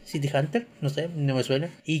Cazadores, City Hunter, no sé, no me suena,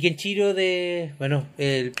 y Kenshiro de, bueno,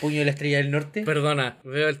 el Puño de la Estrella del Norte. Perdona,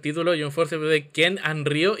 veo el título John Force de Ken and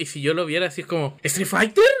Ryo y si yo lo viera así es como ¿Street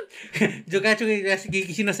Fighter? Yo cacho que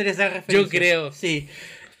quisieron hacer esa referencia. Yo creo. Sí.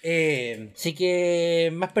 Así que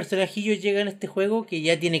más personajillos llegan a este juego que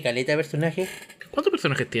ya tiene caleta de personajes. ¿Cuántos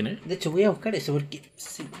personajes tiene? De hecho, voy a buscar eso porque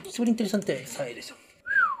es súper interesante saber eso.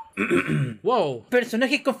 Wow.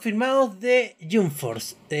 Personajes confirmados de Jump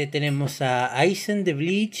Force. Tenemos a Aizen de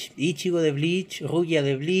Bleach, Ichigo de Bleach, Rukia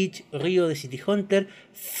de Bleach, Ryo de City Hunter,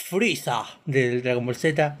 Frieza del Dragon Ball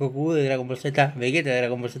Z, Goku de Dragon Ball Z, Vegeta de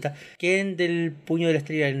Dragon Ball Z, Ken del Puño de la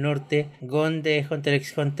Estrella del Norte, Gon de Hunter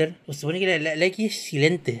x Hunter. Se supone que la X es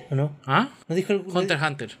silente, ¿o no? ¿Ah? ¿No dijo Hunter x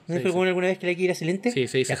Hunter. ¿No dijo alguna vez que la X era silente? Sí,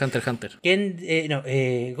 se dice Ya. Hunter x Hunter. Ken,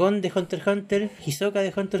 Gon de Hunter x Hunter, Hisoka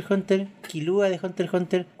de Hunter x Hunter, Killua de Hunter x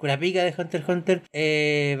Hunter, Kurapika de Hunter x Hunter,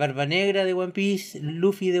 Barba Negra de One Piece,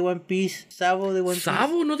 Luffy de One Piece, Sabo de One Piece,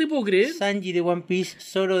 ¿Sabo? No te puedo creer. Sanji de One Piece,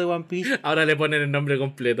 Zoro de One Piece, Ahora le ponen el nombre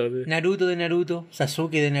completo. Naruto de Naruto,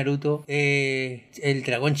 Sasuke de Naruto, el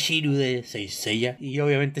dragón Shiru de Saint Seiya y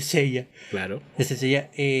obviamente Seiya Claro. de Saint Seiya,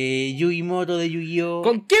 Yu-Gi-Moto de Yu-Gi-Oh!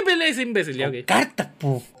 ¿Con qué pelea ese imbécil? Ya, ok. Cartas,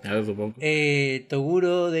 po. A ver, supongo.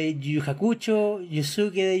 Toguro de Yu Yu Hakusho,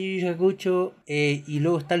 Yusuke de Yu Yu Hakusho, y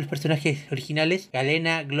luego están los personajes originales,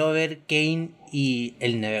 Galena, Glover, Kane y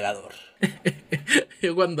el Navegador.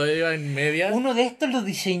 Yo cuando iba en media. Uno de estos lo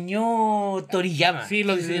diseñó Toriyama. Sí,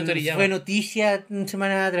 lo diseñó Toriyama. Fue noticia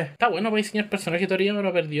semanas atrás. Está bueno para diseñar personajes todavía,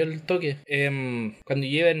 pero perdió el toque. Cuando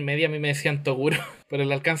yo iba en media a mí me decían Toguro, por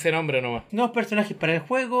el alcance de nombre nomás. Nuevos personajes para el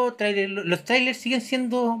juego, los trailers siguen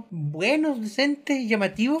siendo buenos, decentes,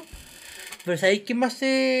 llamativos. Pero ¿sabéis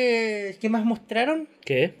qué más mostraron?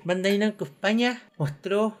 ¿Qué? Bandai Namco España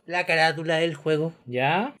mostró la carátula del juego.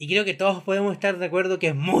 ¿Ya? Y creo que todos podemos estar de acuerdo que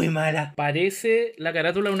es muy mala. Parece la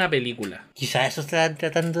carátula de una película. Quizá eso están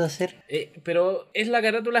tratando de hacer. Pero ¿es la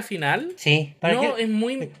carátula final? Sí. No, es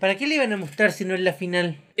muy... ¿Para qué le iban a mostrar si no es la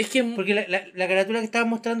final? Es que... Porque la carátula que estaban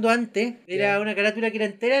mostrando antes era una carátula que era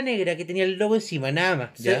entera negra, que tenía el logo encima, nada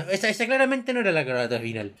más. O sea, Ya. esa claramente no era la carátula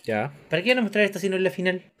final. Ya. ¿Para qué van a mostrar esto si no es la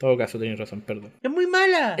final? En todo caso, tenías razón, perdón. Es muy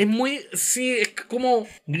mala. Es muy... Sí, es como...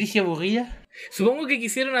 Gris y aburrida. Supongo que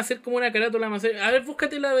quisieron hacer como una carátula más... A ver,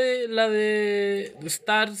 búscate la de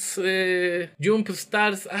Stars... Jump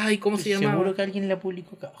Stars... Ay, ¿cómo se llama? Seguro que alguien la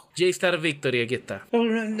publicó acá abajo. J-Star Victory, aquí está.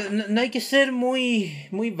 No hay que ser muy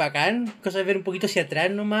bacán. Cosa de ver un poquito hacia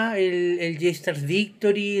atrás nomás. El J-Star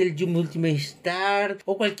Victory, el Jump Ultimate Star.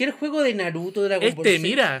 O cualquier juego de Naruto, Dragon Ball Z.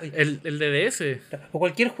 Mira, el DDS. O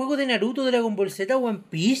cualquier juego de Naruto, Dragon Ball Z o One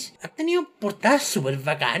Piece. Han tenido portadas súper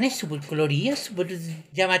bacanes, súper coloridas, súper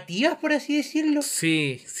llamativas, por así decirlo.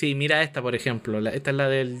 Sí, mira esta, por ejemplo. Esta es la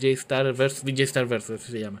del J-Star Versus,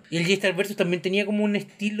 se llama. Y el J-Star Versus también tenía como un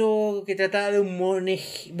estilo que trataba de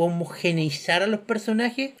homogeneizar a los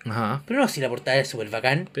personajes. Ajá. Pero no, si la portada es súper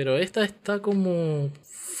bacán. Pero esta está como...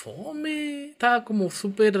 fome. Está como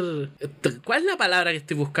súper... ¿Cuál es la palabra que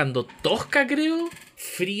estoy buscando? ¿Tosca, creo?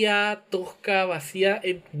 Fría, tosca, vacía.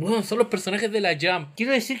 Bueno, son los personajes de la Jump.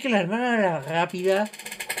 Quiero decir que la hermana era rápida,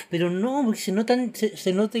 pero no, porque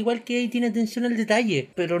se nota igual que ahí tiene atención al detalle,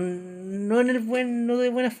 pero no en el no de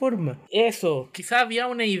buena forma. Eso, quizá había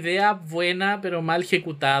una idea buena, pero mal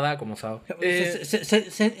ejecutada, como sabes.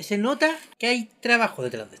 Se nota que hay trabajo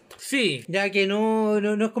detrás de esto. Sí. Ya que no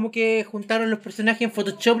es como que juntaron los personajes en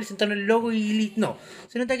Photoshop, le sentaron el logo y no.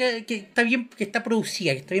 Se nota que está bien, que está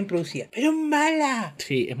producida, que está bien producida. Pero es mala.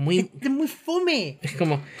 Sí, es muy fome.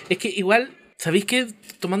 Es que igual, ¿sabéis qué?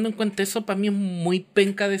 Tomando en cuenta eso, para mí es muy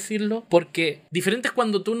penca decirlo, porque diferente es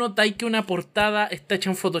cuando tú notáis que una portada está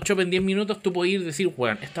hecha en Photoshop en 10 minutos, tú puedes ir y decir,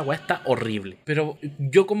 bueno, esta weá está horrible. Pero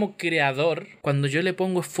yo como creador, cuando yo le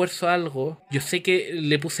pongo esfuerzo a algo, yo sé que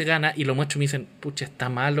le puse ganas y lo muestro y me dicen, pucha, está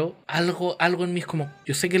malo. Algo en mí es como,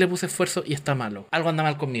 yo sé que le puse esfuerzo y está malo. Algo anda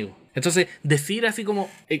mal conmigo. Entonces, decir así como...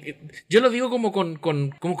 yo lo digo como con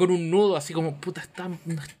un nudo, así como... Puta,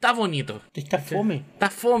 no está bonito. Está fome. Está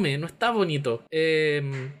fome, no está bonito.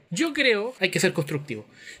 Yo creo... Hay que ser constructivo.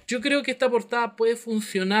 Yo creo que esta portada puede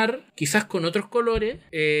funcionar quizás con otros colores. Lo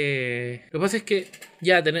que pasa es que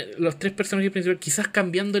ya tener los tres personajes principales, quizás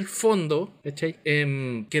cambiando el fondo, ¿cachai?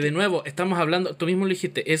 Que de nuevo, estamos hablando... Tú mismo lo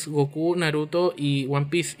dijiste, es Goku, Naruto y One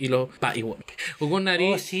Piece. Y los... Goku,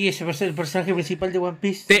 Naruto... Oh, sí, el personaje principal de One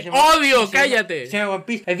Piece. ¡Te odio! ¡Cállate! Se llama One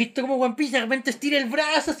Piece. ¿Has visto cómo One Piece de repente estira el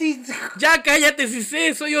brazo así? ¡Ya, cállate! Si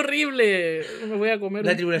sé, soy horrible. Me voy a comer.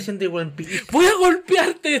 La tribulación de One Piece. ¡Voy a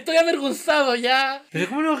golpearte! Estoy avergonzado ya. ¿Pero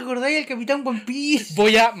cómo no recordáis al Capitán One Piece?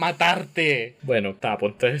 Voy a matarte. Bueno, estaba a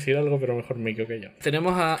punto de decir algo, pero mejor me equivoqué ya.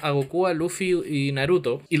 Tenemos a Goku, a Luffy y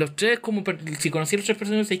Naruto. Y los tres, como si conocí a los tres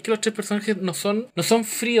personajes, sabéis que los tres personajes no son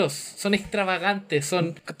fríos, son extravagantes.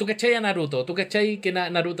 Tú cachai a Naruto, tú cachai que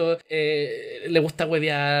Naruto le gusta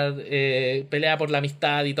huevear, pelea por la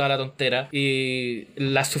amistad y toda la tontera. Y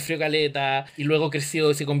la sufrió caleta. Y luego creció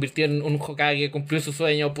y se convirtió en un Hokage, cumplió su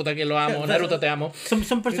sueño. Puta que lo amo, Naruto te amo.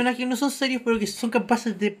 Son personajes que no son serios, pero que son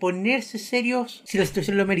capaces de ponerse serios si la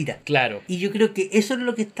situación lo merita. Claro. Y yo creo que eso es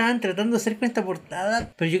lo que estaban tratando de hacer con esta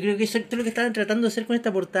portada. Pero yo creo que eso es lo que estaban tratando de hacer con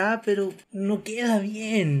esta portada, pero no queda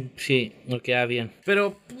bien. Sí, no queda bien.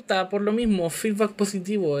 Pero, puta, por lo mismo, feedback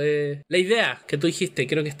positivo. La idea que tú dijiste,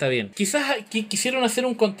 creo que está bien. Quizás quisieron hacer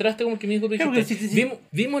un contraste como el que mismo tú dijiste. Claro, sí.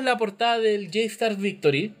 Vimos la portada del J-Star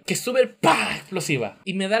Victory, que es súper explosiva.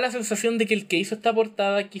 Y me da la sensación de que el que hizo esta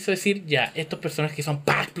portada quiso decir, ya, estos personajes que son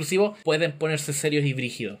explosivos pueden ponerse serios y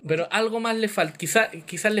brígidos. Pero algo más le falta.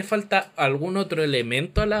 Quizás le falta algún otro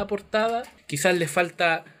elemento a la portada. Quizás le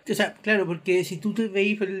falta... O sea, claro, porque si tú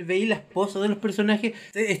veis las poses de los personajes,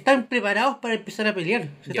 están preparados para empezar a pelear.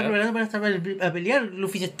 Se están preparando para estar a pelear.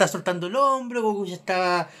 Luffy se está soltando el hombro, Goku ya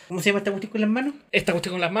está... ¿Cómo se llama esta cuestión con las manos? Esta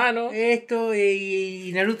cuestión con las manos. Esto,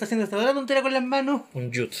 y Naruto está haciendo esta otra tontera con las manos.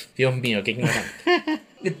 Un jutsu. Dios mío, qué ignorante.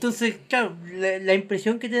 Entonces, claro, la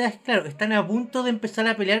impresión que te da es, claro, están a punto de empezar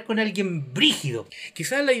a pelear con alguien brígido.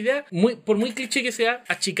 Quizás la idea, por muy cliché que sea,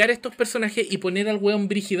 achicar estos personajes y poner al weón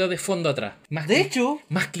brígido de fondo atrás. De hecho...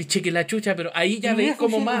 Más cliché que la chucha, pero ahí ya veis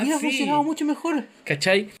como más... Hubiera funcionado mucho mejor.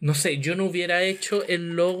 ¿Cachai? No sé, yo no hubiera hecho el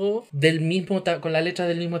logo con la letra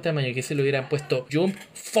del mismo tamaño, que se le hubieran puesto Jump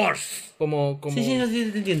Force. Sí, no,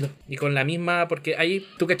 te entiendo. Y con la misma, porque ahí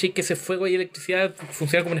tú cachai que ese fuego y electricidad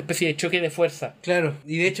funciona como una especie de choque de fuerza. Claro,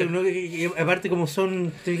 y de hecho, aparte como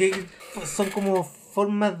son como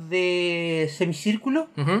formas de semicírculo,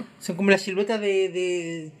 son como la silueta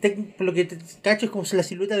por lo que te cacho es como la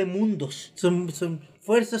silueta de mundos, son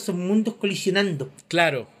fuerzas, son mundos colisionando.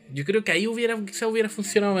 Claro. Yo creo que ahí quizá hubiera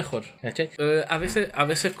funcionado mejor, ¿cachai? A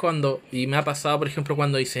veces cuando, y me ha pasado por ejemplo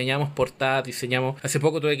cuando diseñamos portadas, hace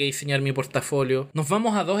poco tuve que diseñar mi portafolio, nos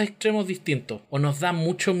vamos a dos extremos distintos. O nos da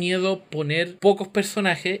mucho miedo poner pocos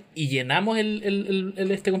personajes y llenamos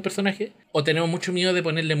el con personajes, o tenemos mucho miedo de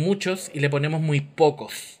ponerle muchos y le ponemos muy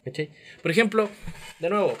pocos, ¿cachai? Por ejemplo, de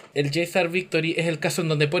nuevo, el J-Star Victory es el caso en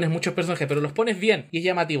donde pones muchos personajes, pero los pones bien y es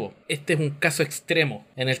llamativo. Este es un caso extremo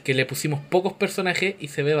en el que le pusimos pocos personajes y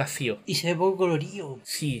se ve vacío. Y se ve poco colorido.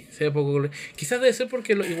 Sí, se ve poco colorido. Quizás debe ser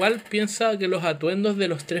porque igual piensa que los atuendos de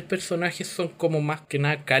los tres personajes son como más que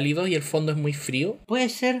nada cálidos y el fondo es muy frío. Puede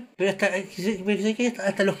ser, pero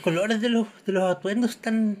hasta los colores de los atuendos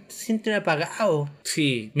se sienten apagados.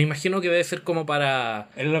 Sí, me imagino que debe ser como para...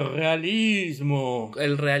 El realismo.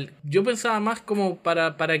 Yo pensaba más como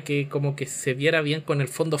para que como que se viera bien con el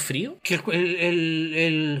fondo frío. Que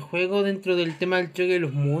el juego dentro del tema del choque de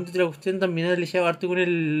los mundos y la cuestión también le lleva harto con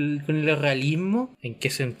el realismo. ¿En qué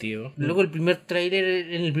sentido? Luego en el primer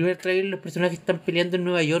tráiler los personajes están peleando en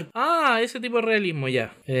Nueva York. Ah, ese tipo de realismo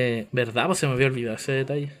ya. ¿Verdad? Pues se me había olvidado ese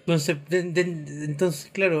detalle. Entonces,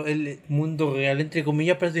 claro, el mundo real, entre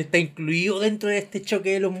comillas, parece que está incluido dentro de este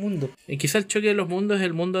choque de los mundos. Y quizá el choque de los mundos es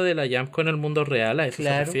el mundo de la Jump con el mundo real, a eso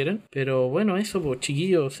se refieren. Pero bueno, eso, pues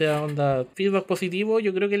chiquillos, o sea, onda, feedback positivo,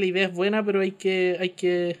 yo creo que la idea es buena, pero hay que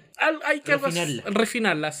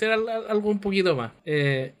refinarla, hacer algo un poquito más.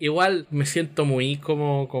 Igual me siento muy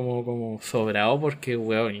como sobrado porque,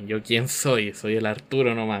 weón, ¿yo quién soy? Soy el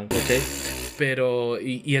Arturo nomás, ¿ok? Pero,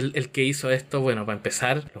 y el que hizo esto, bueno, para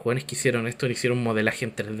empezar, los jóvenes que hicieron esto hicieron un modelaje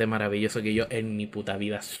en 3D maravilloso que yo en mi puta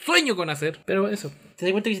vida sueño con hacer, pero eso. ¿Te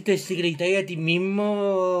das cuenta que si te secretáis a ti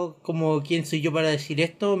mismo como quién soy yo para decir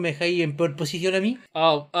esto, me dejáis en peor posición a mí?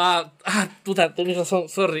 Puta, tenés razón,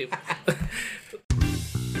 sorry.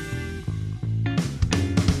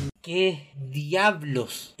 ¿Qué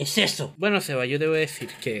diablos es eso? Bueno, Seba, yo te voy a decir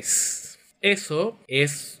qué es. Eso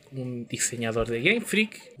es un diseñador de Game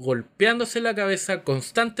Freak golpeándose la cabeza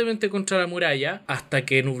constantemente contra la muralla hasta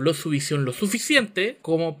que nubló su visión lo suficiente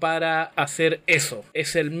como para hacer eso.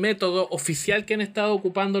 Es el método oficial que han estado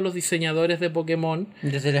ocupando los diseñadores de Pokémon.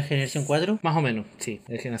 ¿Desde la generación 4? Más o menos, sí,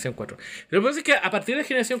 de la generación 4. Lo que pasa es que a partir de la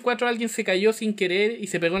generación 4 alguien se cayó sin querer y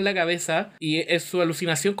se pegó en la cabeza y es su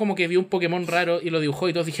alucinación como que vio un Pokémon raro y lo dibujó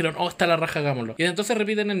y todos dijeron, oh, está la raja, hagámoslo. Y entonces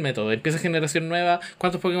repiten el método. Empieza generación nueva,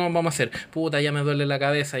 ¿cuántos Pokémon vamos a hacer? Puta, ya me duele la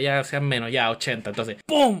cabeza, ya sean menos, ya 80. Entonces,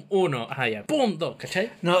 ¡pum! 1, ya, ¡pum! 2, ¿cachai?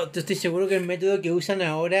 No, te estoy seguro que el método que usan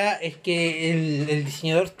ahora es que el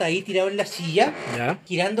diseñador está ahí tirado en la silla, Ya,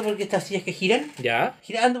 girando porque estas sillas que giran, ya.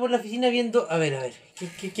 girando por la oficina viendo, a ver,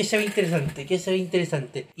 ¿qué se ve interesante? ¿Qué se ve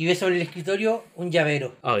interesante? Y ve sobre el escritorio un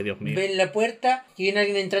llavero. Ay, Dios mío. Ve en la puerta que viene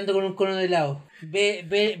alguien entrando con un cono de helado. Ve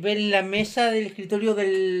en la mesa del escritorio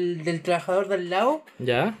del trabajador de al lado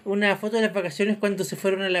 ¿Ya? una foto de las vacaciones cuando se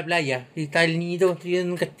fueron a la playa. Y está el niñito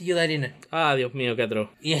construyendo un castillo de arena. Ah, Dios mío, qué atroz.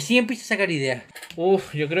 Y así empieza a sacar ideas.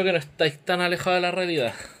 Yo creo que no estáis tan alejados de la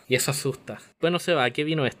realidad. Y eso asusta. Bueno, Seba, ¿qué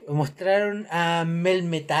vino esto? Mostraron a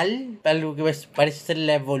Melmetal, algo que parece ser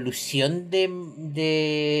la evolución de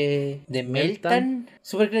Meltan.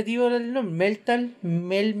 Súper creativo el nombre.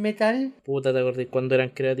 Melmetal. Puta, ¿te acordás cuando eran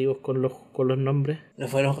creativos con los nombres? ¿Lo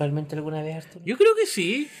fueron realmente alguna vez, Arturo? Yo creo que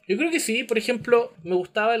sí. Por ejemplo, me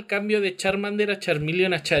gustaba el cambio de Charmander a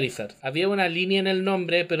Charmeleon a Charizard. Había una línea en el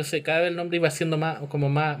nombre, pero cada vez el nombre iba siendo más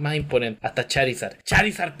imponente. Hasta Charizard.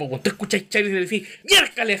 Charizard, poco. Tú escuchas Charizard y decís,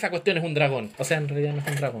 ¡miércale! Esa cuestión es un dragón. O sea, en realidad no es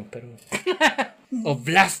un dragón, pero... O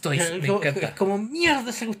Blastoise, me encanta. Es como mierda,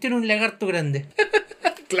 esa cuestión es un lagarto grande.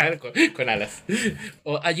 Claro, con alas.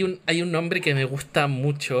 Hay un nombre que me gusta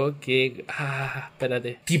mucho que...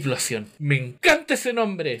 espérate. Typhlosion. Me encanta ese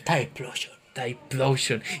nombre.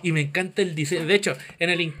 Typhlosion. Y me encanta el diseño. De hecho, en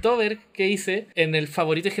el Inktober que hice, en el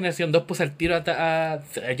favorito de generación 2 puse al tiro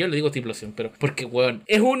yo le digo Typhlosion, pero... Porque, weón,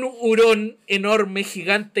 es un hurón enorme,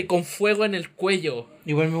 gigante, con fuego en el cuello.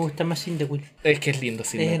 Igual me gusta más Cyndaquil. Es que es lindo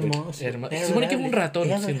Cyndaquil. Es hermoso. Se supone que es un ratón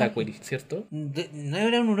Cyndaquil, ¿cierto? ¿No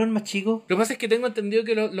era un hurón más chico? Lo que pasa es que tengo entendido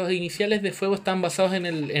que los iniciales de fuego están basados en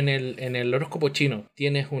el horóscopo chino.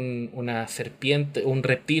 Tienes una serpiente, un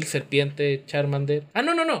reptil, serpiente, Charmander.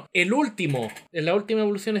 No. El último. En la última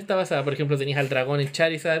evolución está basada. Por ejemplo, tenías al dragón en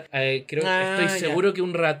Charizard. Estoy seguro que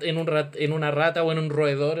en una rata o en un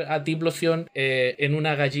roedor a Typhlosion. En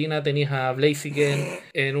una gallina tenías a Blaziken.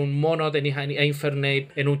 En un mono tenías a Infernape.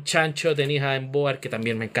 En un chancho tenías a Emboar, que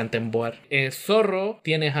también me encanta Emboar. En zorro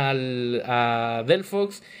tienes a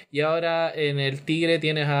Delphox. Y ahora en el tigre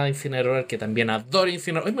tienes a Incineroar, que también adoro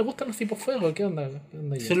Incineroar. Ay, me gustan los tipos fuego. ¿Qué onda?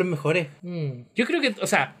 Son los mejores. Yo creo que, o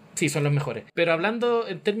sea, sí, son los mejores. Pero hablando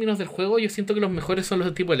en términos del juego, yo siento que los mejores son los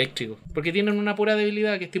de tipo eléctrico. Porque tienen una pura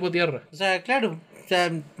debilidad que es tipo tierra. O sea, claro. O sea,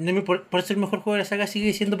 por eso el mejor juego de la saga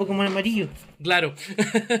sigue siendo Pokémon amarillo. Claro.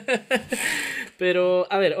 Pero,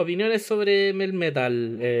 a ver, opiniones sobre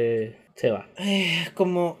Melmetal, Seba.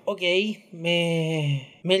 Como, ok,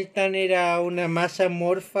 Meltan era una masa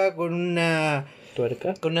morfa con una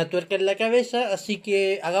tuerca en la cabeza, así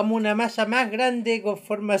que hagamos una masa más grande con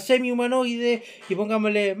forma semi-humanoide y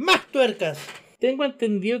pongámosle más tuercas. Tengo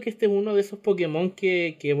entendido que este es uno de esos Pokémon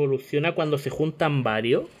que evoluciona cuando se juntan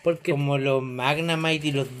varios. Porque... Como los Magnemite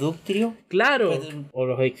y los Ductrio. Claro. O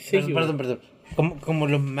los Executive. Perdón. Como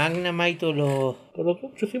los Magnemite o los... ¿O los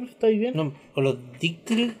Ductrio siempre estáis bien? No, o los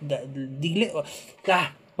Diglett.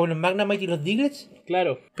 Como los Magnemite y los Diglets.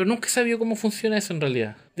 Claro. Pero nunca he sabido cómo funciona eso en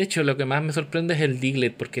realidad. De hecho, lo que más me sorprende es el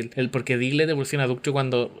Diglett, porque Diglett evoluciona a Ductrio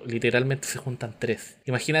cuando literalmente se juntan 3.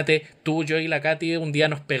 Imagínate, tú, yo y la Katy un día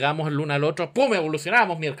nos pegamos el uno al otro, ¡pum!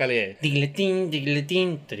 Evolucionamos, miércoles.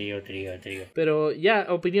 Digletín, trío. Pero ya,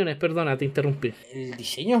 opiniones, perdona, te interrumpí. El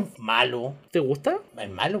diseño es malo. ¿Te gusta? Es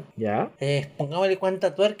malo. Ya. Pongámosle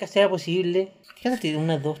cuánta tuerca sea posible. Fíjate, tiene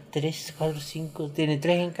 1, 2, 3, 4, 5. Tiene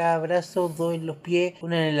 3 en cada brazo, 2 en los pies,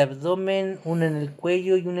 1 en el abdomen, 1 en el el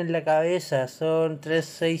cuello y una en la cabeza. Son 3,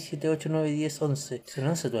 6, 7, 8, 9, 10, 11. Son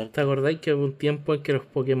 11 tuercas. ¿Te acordáis que hubo un tiempo en que los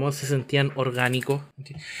Pokémon se sentían orgánicos?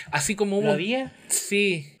 Así como hubo... ¿Lo había?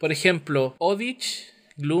 Sí, por ejemplo, Odich,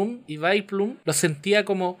 Gloom y Vileplume los sentía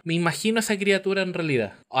como, me imagino esa criatura en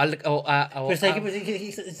realidad. Pero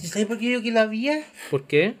 ¿sabes por qué digo que lo había? ¿Por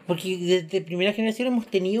qué? Porque desde primera generación hemos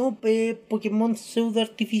tenido Pokémon pseudo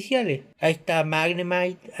artificiales. Ahí está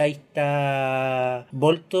Magnemite, ahí está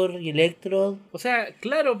Voltor y Electrode. O sea,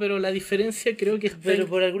 claro, pero la diferencia creo que está... Pero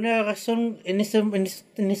por alguna razón en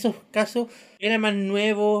esos casos eran más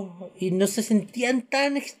nuevos y no se sentían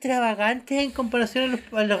tan extravagantes en comparación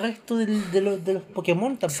a los restos de los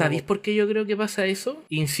Pokémon tampoco. ¿Sabéis por qué yo creo que pasa eso?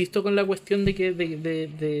 Insisto con la cuestión de que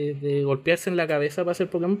de golpearse en la cabeza para hacer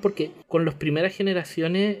Pokémon, porque con las primeras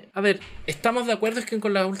generaciones... A ver, estamos de acuerdo es que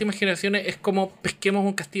con las últimas generaciones es como pesquemos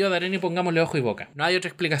un castillo de arena y pongámosle ojo y boca. No hay otra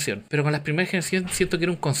explicación. Pero con las primeras generaciones siento que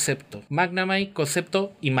era un concepto. Magnemite,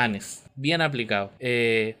 concepto, imanes. Bien aplicado.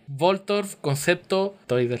 Voltorb, concepto,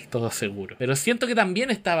 estoy del todo seguro. Pero siento que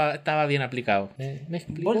también estaba bien aplicado. ¿Me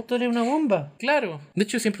explico? Voltor es una bomba. Claro. De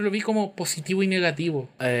hecho, siempre lo vi como positivo y negativo.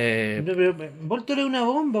 Pero Voltor es una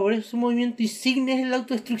bomba, por eso su movimiento insignia es la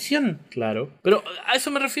autodestrucción. Claro. Pero a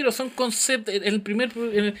eso me refiero, son conceptos. En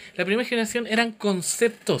la primera generación eran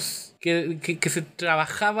conceptos que se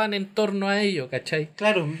trabajaban en torno a ello, ¿cachai?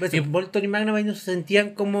 Claro, Voltor y Magnemite no se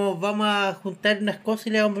sentían como vamos a juntar unas cosas y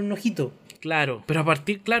le damos un ojito. Claro, pero a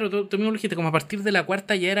partir, claro, tú mismo lo dijiste, como a partir de la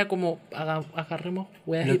cuarta ya era como agarremos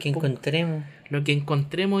weas Lo que encontremos. Lo que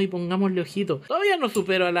encontremos y pongámosle ojito. Todavía no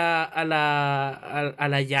supero a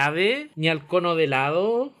la llave ni al cono de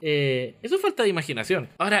helado. Eso es falta de imaginación.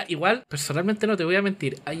 Ahora, igual, personalmente no te voy a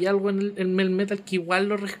mentir. Hay algo en el Melmetal que igual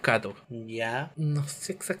lo rescato. Ya. No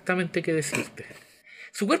sé exactamente qué decirte.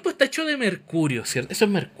 Su cuerpo está hecho de mercurio, ¿cierto? Eso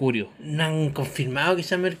es mercurio. No han confirmado que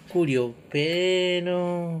sea mercurio,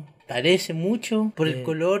 pero parece mucho por el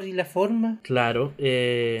color y la forma. Claro,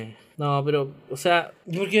 no, pero, o sea...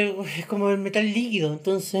 Porque es como el metal líquido,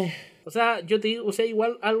 entonces... O sea, yo te digo, o sea,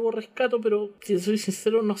 igual algo rescato, pero si soy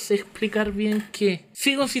sincero, no sé explicar bien qué.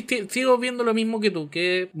 Sigo viendo lo mismo que tú,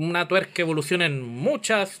 que una tuerca evoluciona en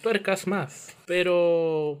muchas tuercas más.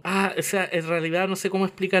 Pero... o sea, en realidad no sé cómo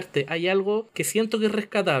explicarte. Hay algo que siento que es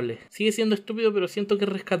rescatable. Sigue siendo estúpido, pero siento que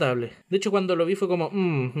es rescatable. De hecho, cuando lo vi fue como...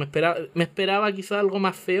 me esperaba quizás algo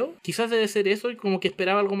más feo. Quizás debe ser eso, y como que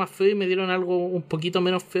esperaba algo más feo y me dieron algo un poquito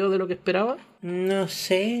menos feo de lo que esperaba. No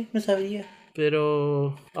sé, no sabía.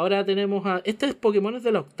 Pero ahora tenemos a... Este es Pokémon es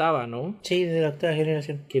de la octava, ¿no? Sí, de la octava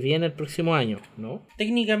generación. Que viene el próximo año, ¿no?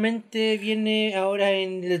 Técnicamente viene ahora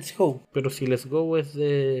en Let's Go. Pero si Let's Go es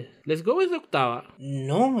de... ¿Let's Go es de octava?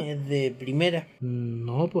 No, es de primera.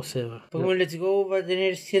 No, pues se va. Pokémon Let's Go va a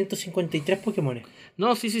tener 153 Pokémon.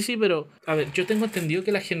 No, sí, pero... A ver, yo tengo entendido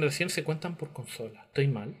que las generaciones se cuentan por consola. ¿Estoy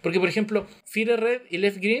mal? Porque, por ejemplo, Fire Red y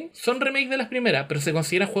Left Green son remake de las primeras, pero se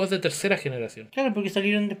consideran juegos de tercera generación. Claro, porque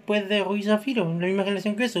salieron después de Ruby y Zafiro, la misma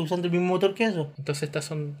generación que eso, usando el mismo motor que eso. Entonces, ¿estas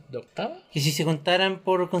son de octava? Que si se contaran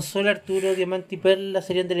por consola, Arturo, Diamante y Perla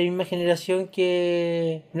serían de la misma generación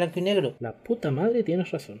que Blanco y Negro. La puta madre,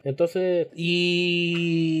 tienes razón. Entonces...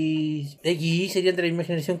 Y X serían de la misma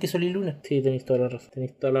generación que Sol y Luna. Sí, tenéis toda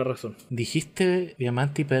la razón. Dijiste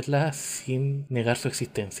Diamante y Perla sin negar su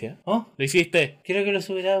existencia. ¿Oh? ¡Lo hiciste! Creo que lo he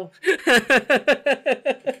superado.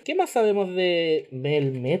 ¿Qué más sabemos de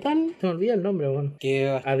Melmetal? Se me olvida el nombre, bueno.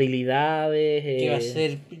 Habilidades. Que va a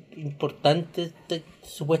ser importante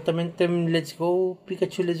supuestamente en Let's Go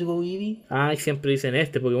Pikachu, Let's Go Eevee. Y siempre dicen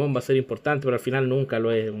Pokémon va a ser importante, pero al final nunca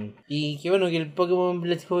lo es. Y que bueno, que el Pokémon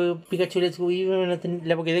Let's Go Pikachu, Let's Go Eevee,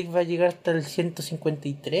 la Pokédex va a llegar hasta el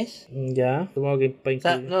 153. Ya, supongo que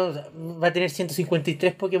va a tener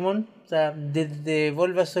 153 Pokémon. O sea, desde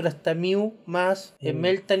Bulbasaur hasta Mew, más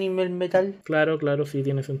Meltan y Melmetal. Claro, sí,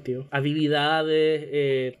 tiene sentido.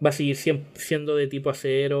 Habilidades, va a seguir siendo de tipo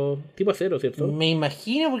acero. Tipo acero, ¿cierto? Me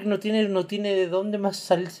imagino, porque no tiene de dónde más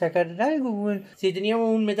sacar algo, güey. Si teníamos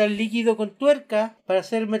un metal líquido con tuerca, para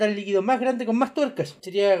hacer metal líquido más grande con más tuercas.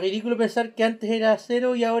 Sería ridículo pensar que antes era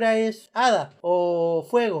acero y ahora es hada o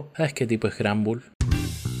fuego. ¿Sabes qué tipo es Granbull?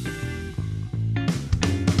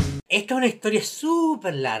 Esta es una historia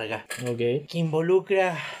súper larga. Ok. Que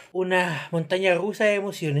involucra una montaña rusa de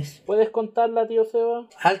emociones. ¿Puedes contarla, tío Seba?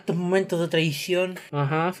 Altos momentos de traición.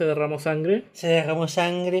 Ajá, se derramó sangre.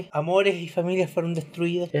 Amores y familias fueron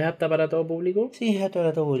destruidas. ¿Es apta para todo público? Sí, es apta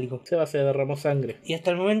para todo público. Seba, se derramó sangre. Y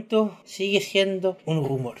hasta el momento sigue siendo un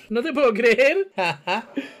rumor. No te puedo creer. Ajá.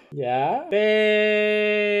 Ya.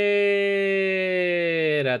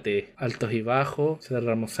 Espérate. Altos y bajos, se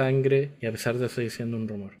derramó sangre y a pesar de eso sigue siendo un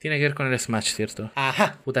rumor. Tiene que ver con el Smash, ¿cierto?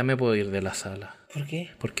 Ajá. Puta, me puedo ir de la sala. ¿Por qué?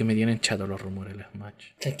 Porque me tienen chato los rumores del Smash.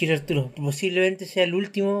 Tranquilo, Arturo. Posiblemente sea el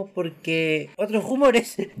último porque otros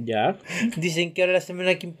rumores Ya. dicen que ahora la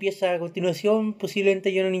semana que empieza a continuación posiblemente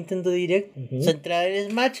haya un Nintendo Direct centrada en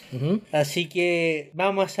Smash. Así que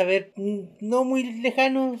vamos a saber no muy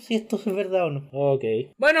lejano si esto es verdad o no. Ok.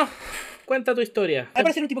 Bueno, cuenta tu historia. Al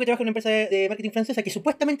parecer un tipo que trabaja en una empresa de marketing francesa que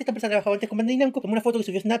supuestamente esta empresa trabajaba antes con Bandai Namco, como una foto que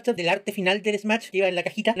subió Snapchat del arte final del Smash que iba en la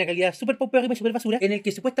cajita, una calidad súper paupérrima y súper basura, en el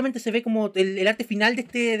que supuestamente se ve como el arte final de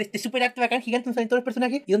este super arte bacán gigante donde salen todos los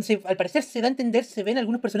personajes y donde al parecer se da a entender, se ven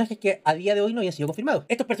algunos personajes que a día de hoy no habían sido confirmados.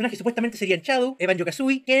 Estos personajes supuestamente serían Shadow,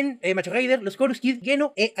 Banjo-Kazooie, Ken, Macho Raider, los Chorus Kids,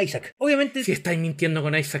 Geno e Isaac. Obviamente... Si estáis mintiendo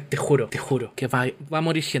con Isaac, te juro que va a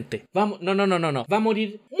morir gente. No. Va a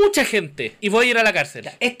morir mucha gente y voy a ir a la cárcel.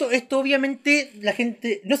 Esto obviamente la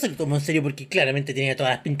gente no se lo tomó en serio porque claramente tenía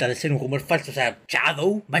todas las pintas de ser un rumor falso. O sea,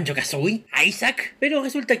 Shadow, Banjo-Kazooie, Isaac. Pero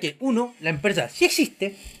resulta que, uno, la empresa sí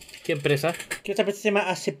existe. ¿Qué empresa? Que otra empresa se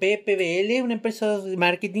llama ACP PBL, una empresa de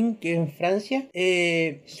marketing que es en Francia.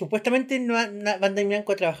 Supuestamente Bandai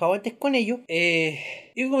Namco ha trabajado antes con ellos.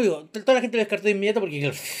 Y como digo, toda la gente lo descartó de inmediato porque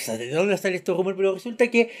 ¿de dónde sale este rumor? Pero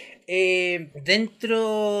resulta que que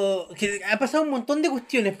ha pasado un montón de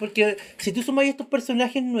cuestiones, porque si tú sumas estos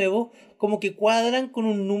personajes nuevos, como que cuadran con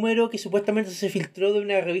un número que supuestamente se filtró de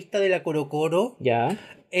una revista de la Coro. Ya.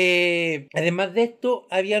 Además de esto,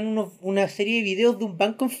 habían una serie de videos de un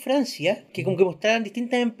banco en Francia que como que mostraban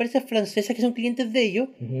distintas empresas francesas que son clientes de ellos,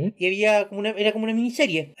 y había era como una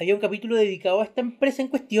miniserie. Había un capítulo dedicado a esta empresa en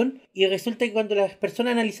cuestión, y resulta que cuando las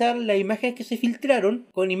personas analizaban las imágenes que se filtraron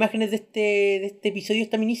con imágenes de este episodio de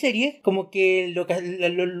esta miniserie, como que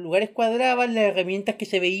los lugares cuadraban, las herramientas que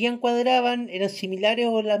se veían cuadraban, eran similares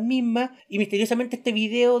o las mismas, y misteriosamente este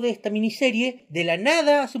video de esta miniserie, de la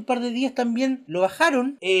nada, hace un par de días también lo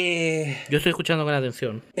bajaron. Yo estoy escuchando con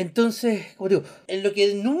atención. Entonces, como digo, en lo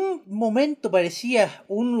que en un momento parecía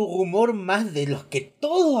un rumor más de los que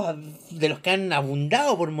han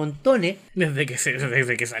abundado por montones, Desde que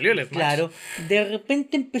salió el Smash. claro, de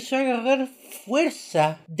repente empezó a agarrar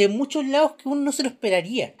fuerza de muchos lados que uno no se lo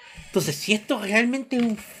esperaría. Entonces, si esto realmente es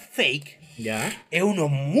un fake, Ya. es uno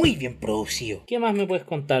muy bien producido. ¿Qué más me puedes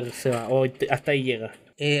contar, Seba? Hasta ahí llega.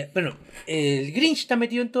 Bueno, el Grinch está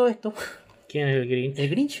metido en todo esto. ¿Quién es el Grinch? ¿El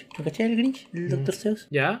Grinch? ¿Lo cachai el Grinch? ¿El Dr. Seuss?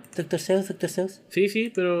 ¿Ya? Dr. Seuss.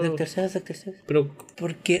 Sí, pero... Dr. Seuss. Pero...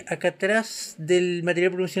 Porque acá atrás del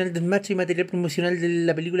material promocional del Smash hay material promocional de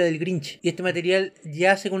la película del Grinch. Y este material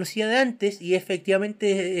ya se conocía de antes y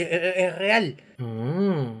efectivamente es real.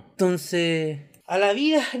 Entonces... A la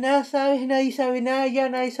vida, nada sabes, nadie sabe nada ya,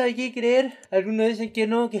 nadie sabe qué creer. Algunos dicen que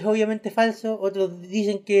no, que es obviamente falso. Otros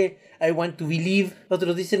dicen que I want to believe.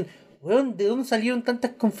 Otros dicen... Weón, ¿de dónde salieron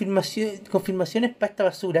tantas confirmaciones para esta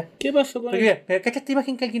basura? ¿Qué pasó con Porque mira, ¿cachai esta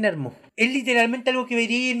imagen que alguien armó? Es literalmente algo que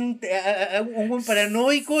vería en un buen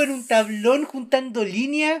paranoico en un tablón juntando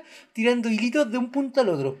líneas, tirando hilitos de un punto al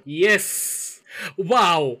otro. Yes.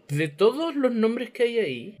 ¡Wow! De todos los nombres que hay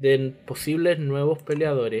ahí, de posibles nuevos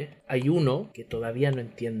peleadores, hay uno que todavía no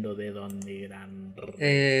entiendo de dónde eran.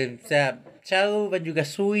 O sea, Shadow,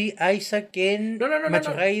 Banjo-Kazooie, Isaac, Ken,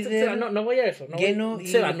 Macho Raider... No voy a eso. Geno y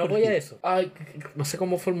Seba, no voy a eso. Ay, no sé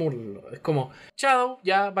cómo formularlo. Es como, Shadow,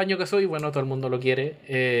 ya, Banjo-Kazooie, bueno, todo el mundo lo quiere.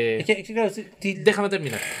 Es que, claro, Déjame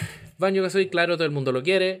terminar. Banjo-Kazooie, claro, todo el mundo lo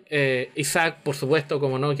quiere. Isaac, por supuesto,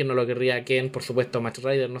 como no, quien no lo querría. Ken, por supuesto, Macho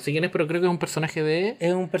Raider, no sé quién es, pero creo que es un personaje de...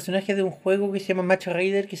 Es un personaje de un juego que se llama Macho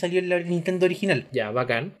Raider que salió en la Nintendo original. Ya,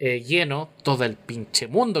 bacán. Geno, todo el pinche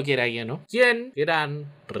mundo quiere a Geno. ¿Quién? Eran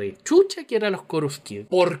rechucha que eran los Chorus Kids.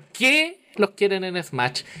 ¿Por qué los quieren en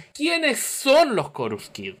Smash? ¿Quiénes son los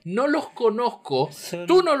Chorus Kids? No los conozco.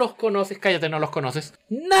 Tú no los conoces. Cállate, no los conoces.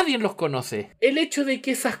 Nadie los conoce. El hecho de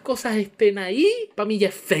que esas cosas estén ahí, para mí ya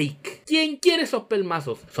es fake. ¿Quién quiere esos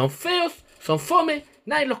pelmazos? Son feos, son fome,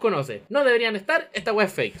 nadie los conoce. No deberían estar, esta web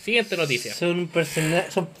es fake. Siguiente noticia. Son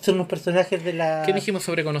unos personajes de la... ¿Qué dijimos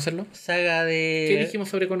sobre conocerlo? Saga de... ¿Qué dijimos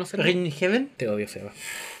sobre conocerlo? Reign in Heaven. Te odio, Seba.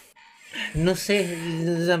 No sé,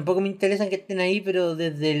 tampoco me interesan que estén ahí, pero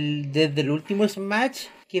desde el último Smash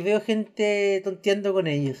que veo gente tonteando con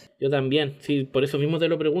ellos. Yo también, sí, por eso mismo te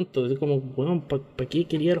lo pregunto. Es como, weón, ¿para qué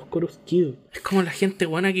quería los Chorus Kids? Es como la gente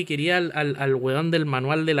buena que quería al weón del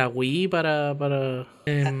manual de la Wii para...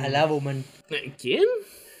 A Laboman. ¿Quién?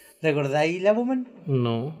 ¿Recordáis Laboman?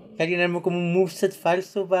 No. Que alguien armó como un moveset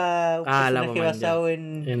falso para un La personaje mamá, basado ya.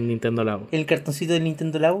 en En Nintendo Labo. el cartoncito del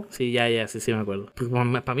Nintendo Labo. Sí, ya, sí me acuerdo.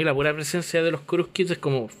 Para mí la pura presencia de los Chorus Kids es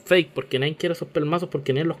como fake, porque nadie quiere esos pelmazos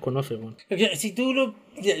porque nadie los conoce, weón. Si tú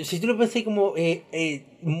lo pensás como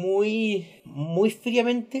muy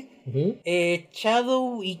fríamente,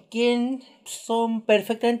 Shadow y Ken son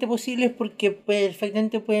perfectamente posibles porque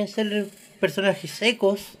perfectamente pueden ser personajes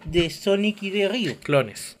secos de Sonic y de Ryu.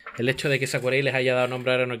 Clones. El hecho de que Sakurai les haya dado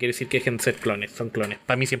nombre ahora no quiere decir que dejen de ser clones. Son clones.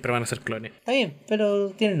 Para mí siempre van a ser clones. Está bien, pero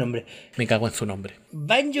tiene nombre. Me cago en su nombre.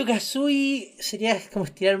 Banjo-Kazooie sería como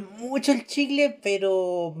estirar mucho el chicle,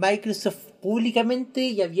 pero Microsoft públicamente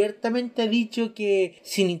y abiertamente ha dicho que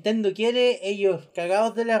si Nintendo quiere, ellos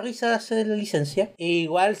cagados de la risa hacen la licencia. E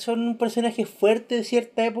igual son un personaje fuerte de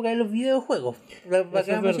cierta época de los videojuegos. Eso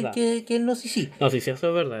es verdad. Que no, sí. No, sí, eso es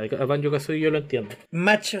verdad. A Banjo-Kazooie yo lo entiendo.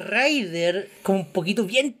 Match Rider, como un poquito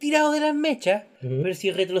bien tirado de las mechas, pero si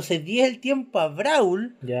retrocedí el tiempo a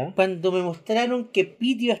Brawl, Ya. cuando me mostraron que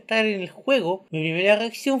Pete iba a estar en el juego, mi primera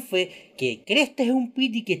reacción fue que Cresta es un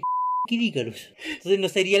Pete y que Kid Icarus. Entonces no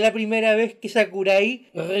sería la primera vez que Sakurai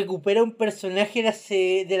recupera un personaje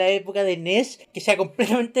de la época de NES que sea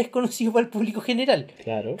completamente desconocido para el público general.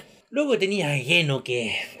 Claro. Luego tenía a Geno,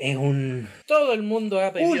 que es un Todo el mundo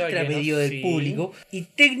ha pedido ultra a Geno, pedido del sí. público. Y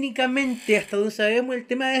técnicamente, hasta donde sabemos, el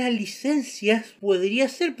tema de las licencias podría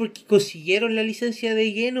ser porque consiguieron la licencia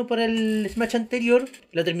de Geno para el Smash anterior.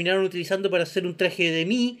 La terminaron utilizando para hacer un traje de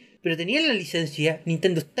Mii. Pero tenían la licencia.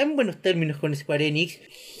 Nintendo está en buenos términos con Square Enix.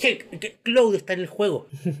 Cloud está en el juego.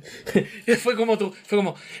 fue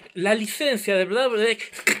como la licencia de verdad.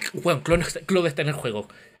 Bueno, Cloud está en el juego.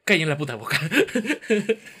 Calle en la puta boca.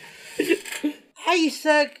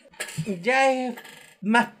 Isaac ya es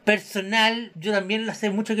más personal. Yo también lo sé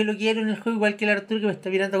mucho que lo quiero en el juego, igual que el Arturo, que me está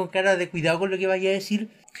mirando con cara de cuidado con lo que vaya a decir.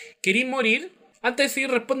 ¿Querís morir? Antes de seguir,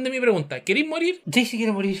 responde mi pregunta. ¿Querís morir? Sí,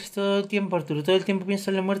 quiero morir todo el tiempo, Arturo. Todo el tiempo pienso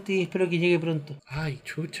en la muerte y espero que llegue pronto. Ay,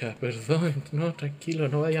 chucha, perdón. No, tranquilo,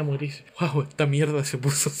 no vaya a morir. Wow, esta mierda se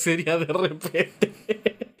puso seria de repente.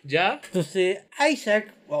 ¿Ya? Entonces,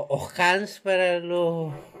 Isaac, o Hans para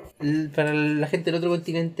la gente del otro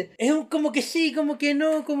continente, es un como que sí, como que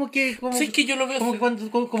no, como que Sí, es que yo lo veo.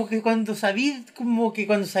 como que cuando sabís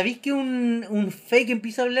que un fake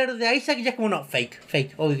empieza a hablar de Isaac, ya es como no,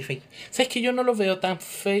 fake, obvio que fake. ¿Sabes que yo no lo veo tan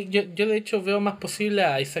fake? Yo de hecho veo más posible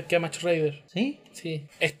a Isaac que a Match Rider. ¿Sí? Sí.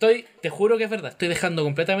 Te juro que es verdad. Estoy dejando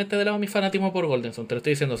completamente de lado mi fanatismo por Golden Sun. Te lo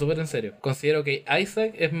estoy diciendo súper en serio. Considero que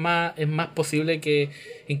Isaac es más posible que.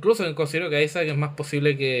 Incluso considero que Isaac es más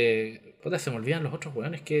posible que. Puta, se me olvidan los otros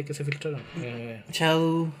weones que se filtraron.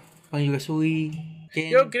 Shadow, Banjo-Kazooie,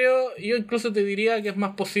 Ken. Yo incluso te diría que es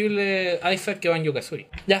más posible Isaac que Banjo-Kazooie.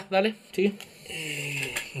 Ya, dale, sigue.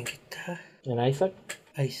 ¿En qué está? ¿En Isaac?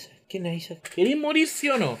 Isaac. ¿Quién es Isaac? ¿Querés morir, sí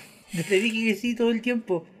o no? Te dije que sí todo el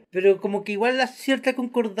tiempo. Pero como que igual hace cierta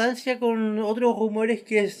concordancia con otros rumores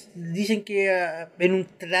que dicen que en un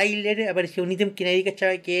tráiler apareció un ítem que nadie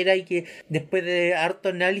cachaba que era y que después de harto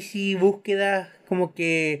análisis y búsqueda como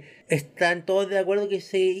que están todos de acuerdo que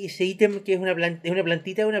ese ítem que es una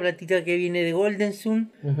plantita que viene de Golden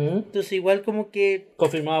Sun. Entonces igual como que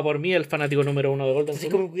Confirmado por mí, el fanático número 1 de Golden así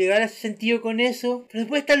Sun. como que igual hace sentido con eso. Pero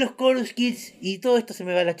después están los Chorus Kids y todo esto se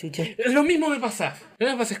me va a la chucha. Lo mismo me pasa.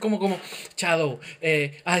 Es como Shadow,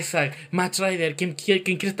 Isaac, Match Rider, quien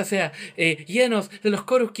esta sea, llenos de los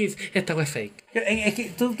Chorus Kids. Esta wea es fake. Es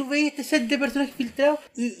que tú veis este set de personajes filtrados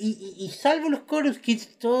y salvo los Chorus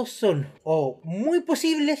Kids, todos son o muy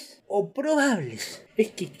posibles o probables. Es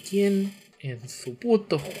que quien en su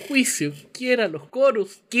puto juicio quiera los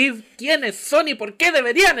Chorus Kids, ¿quiénes son y por qué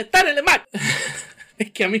deberían estar en el match? Es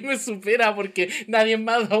que a mí me supera porque nadie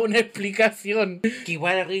más da una explicación. Que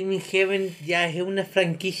igual Rhythm Heaven ya es una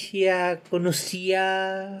franquicia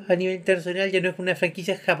conocida a nivel internacional, ya no es una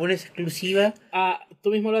franquicia japonesa exclusiva. Ah, tú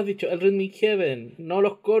mismo lo has dicho, el Rhythm Heaven, no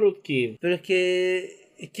los Chorus Kids. Pero es que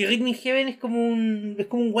Rhythm Heaven es como un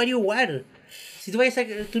WarioWare. Si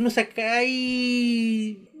tú no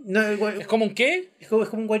sacáis... No, ¿Es como un qué? es como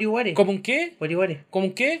un WarioWare. ¿Como un qué? WarioWare. ¿Como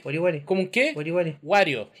un qué? WarioWare. ¿Como un qué? WarioWare.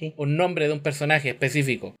 Wario. Sí. Un nombre de un personaje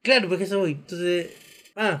específico. Claro, porque eso voy. Entonces...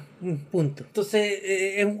 punto. Entonces,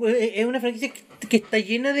 es una franquicia que está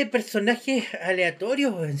llena de personajes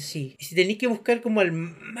aleatorios en sí. Y si tenéis que buscar como al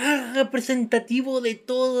más representativo de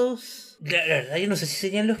todos... La verdad, yo no sé si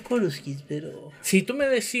serían los Chorus Kids, pero... Si tú me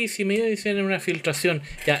decís, si me dicen en una filtración,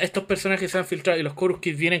 ya, estos personajes se han filtrado y los Chorus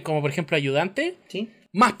Kids vienen como, por ejemplo, ayudantes, ¿Sí?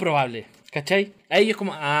 más probable. ¿Cachai? Ahí es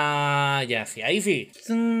como, ya, sí, ahí sí.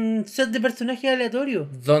 Son sets de personajes aleatorios.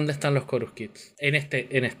 ¿Dónde están los Chorus Kids? En este.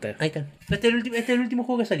 Ahí están. Este es el último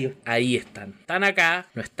juego que salió. Ahí están. Están acá,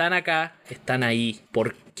 no están acá, están ahí.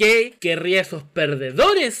 ¿Por qué querría esos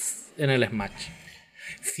perdedores en el Smash?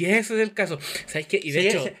 Si ese es el caso. ¿Sabes qué? Y de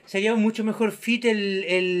hecho... Sería un mucho mejor fit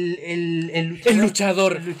el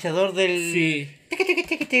luchador. El luchador del... Sí.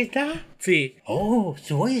 Sí. Oh,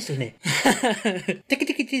 su voz es un...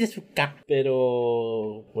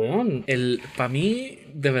 Pero, weón, para mí,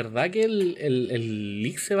 de verdad que el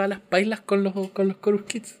leak se va a las pailas con los Chorus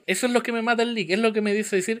Kids. Eso es lo que me mata el leak, es lo que me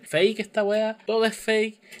dice decir, fake esta wea, todo es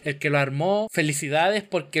fake. El que lo armó, felicidades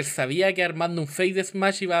porque él sabía que armando un fake de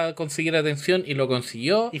Smash iba a conseguir atención y lo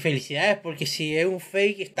consiguió. Y felicidades porque si es un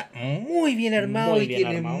fake está muy bien armado Muy y bien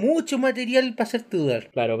tiene armado. mucho material para hacerte dudar.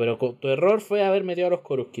 Claro, pero tu error fue haber metido a los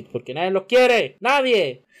Chorus Kids porque nadie los quiere,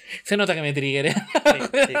 nadie. Se nota que me triggeré.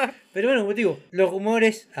 Sí. Pero bueno, como te digo, los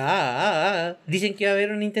rumores dicen que va a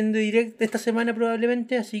haber un Nintendo Direct esta semana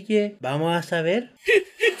probablemente, así que vamos a saber.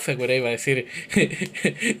 Sakurai iba a decir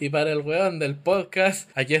y para el weón del podcast,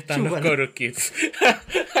 aquí están los Chorus Kids.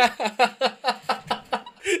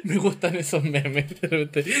 Me gustan esos memes de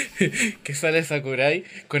repente, que sale Sakurai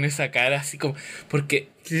con esa cara así como porque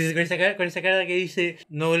Sí, con esa cara que dice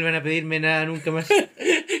no vuelvan a pedirme nada nunca más.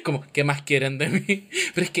 como ¿qué más quieren de mí?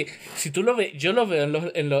 Pero es que si tú lo ves, yo lo veo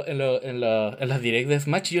en las direct de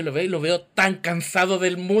Smash, yo lo veo y lo veo tan cansado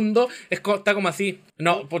del mundo, está como así.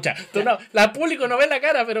 No, pucha, tú no, la público no ve la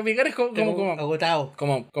cara, pero mi cara es como agotado.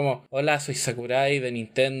 Como, hola, soy Sakurai de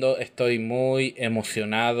Nintendo, estoy muy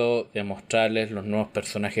emocionado de mostrarles los nuevos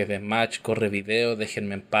personajes de Smash, corre video,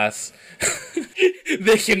 déjenme en paz.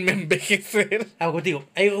 Déjenme envejecer. Contigo,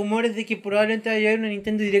 hay rumores de que probablemente vaya a haber una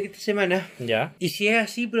Nintendo Direct esta semana. Ya. Y si es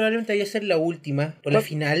así, probablemente vaya a ser la última, o la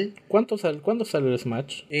final. ¿Cuándo sale el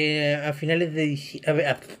Smash? A finales de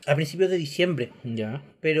a principios de diciembre. Ya.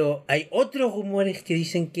 Pero hay otros rumores que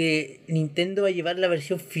dicen que Nintendo va a llevar la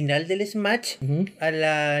versión final del Smash a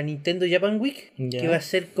la Nintendo Japan Week, que va a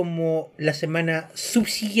ser como la semana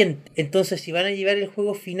subsiguiente. Entonces, si van a llevar el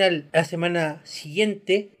juego final a la semana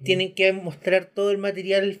siguiente, tienen que mostrar todo el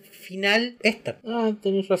material final esta.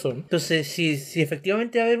 Tenés razón. Entonces, si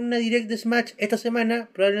efectivamente va a haber una Direct de Smash esta semana,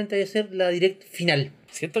 probablemente vaya a ser la Direct final.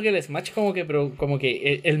 Siento que el Smash como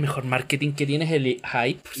que el mejor marketing que tiene es el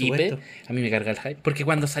hype, IP. A mí me carga el hype. Porque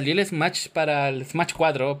cuando salió el Smash para el Smash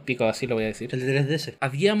 4, pico así lo voy a decir. El de 3DS.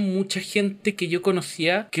 Había mucha gente que yo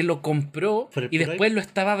conocía que lo compró y después lo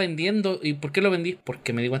estaba vendiendo. ¿Y por qué lo vendí?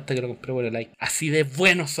 Porque me di cuenta que lo compré por el hype. Así de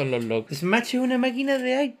buenos son los locos. Smash es una máquina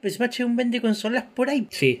de hype. Smash es un vende consolas por hype.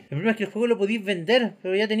 Sí. El problema es que el juego lo podéis vender,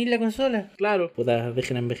 pero ya tenéis la consola. Claro. Puta,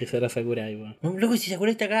 dejen envejecer a Sakurai, weón. No, loco, si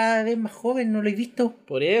Sakurai está cada vez más joven, ¿no lo he visto?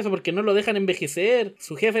 Por eso, porque no lo dejan envejecer.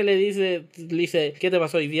 Su jefe le dice, ¿qué te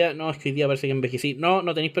pasó hoy día? No, es que hoy día parece que envejecí. No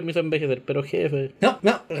tenéis permiso de envejecer, pero jefe. No,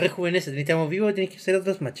 rejuvenece, necesitamos vivo, tenéis que hacer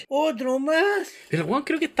otro Smash. ¡Otro más! El weón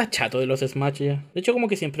creo que está chato de los Smash ya. De hecho, como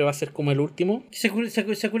que siempre va a ser como el último.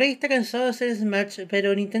 Sakurai está cansado de hacer Smash,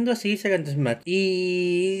 pero Nintendo va a seguir sacando Smash.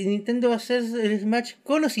 Y Nintendo va a hacer el Smash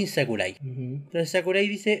con o sin Sakurai. Entonces Sakurai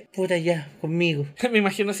dice, puta ya, conmigo. Me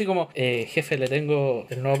imagino así como, jefe, le tengo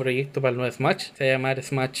el nuevo proyecto para el nuevo Smash. Se va a llamar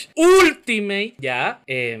Smash Ultimate. Ya,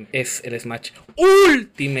 es el Smash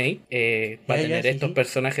Ultimate. Va a tener estos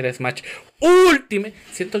personajes de Smash Ultimate.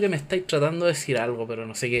 Siento que me estáis tratando de decir algo, pero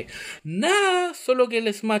no sé qué. Nada, solo que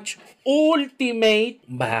el Smash Ultimate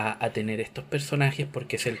va a tener estos personajes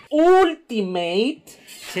porque es el Ultimate.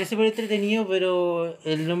 Se hace por entretenido, pero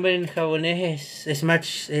el nombre en japonés es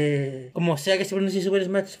Smash, como sea que se pronuncie Super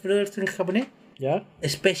Smash Bros. En japonés. ¿Ya?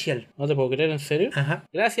 Special. No te puedo creer, ¿en serio? Ajá.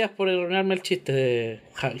 Gracias por arruinarme el chiste de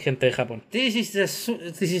gente de Japón. This is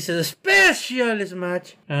a special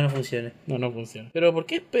Smash. No funciona. No funciona. Pero ¿por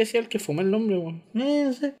qué especial que fuma el nombre, weón?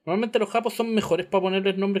 No sé. Normalmente los japos son mejores para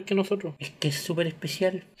ponerles nombres que nosotros. Es que es súper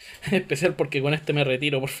especial. Especial porque con este me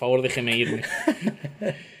retiro, por favor, déjeme irme.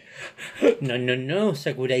 No,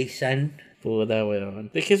 Sakurai-san. Puta, weón.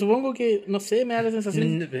 Es que supongo que, no sé, me da la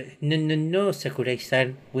sensación. No,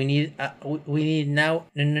 Sakurai-san. We need now.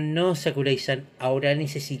 No, Sakurai-san. Ahora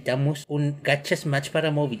necesitamos un gacha Smash para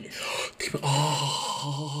móviles.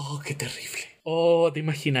 Qué terrible. ¿Te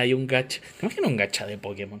imaginas? Hay un gacha. ¿Te imaginas un gacha de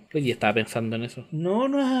Pokémon? Yo ya estaba pensando en eso. No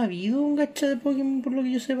ha habido un gacha de Pokémon por lo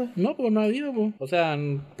que yo sepa. No, pues no ha habido, pues. O sea,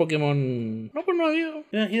 en Pokémon. No, pues no ha habido.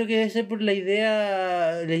 Me imagino que debe ser por la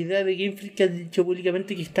idea de Game Freak que ha dicho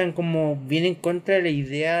públicamente que están como bien en contra de la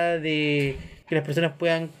idea de que las personas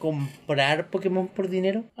puedan comprar Pokémon por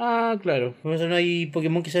dinero. Ah, claro. Por eso no hay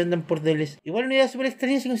Pokémon que se vendan por DLC. Igual una idea súper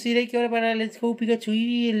extraña si consideráis que ahora para Let's Go Pikachu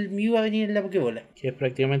y el Mew va a venir en la Pokébola. Que es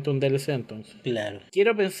prácticamente un DLC entonces. Claro.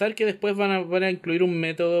 Quiero pensar que después van a incluir un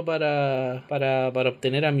método para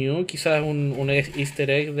obtener a Mew, quizás un easter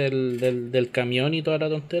egg del camión y toda la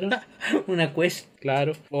tontera. Una quest.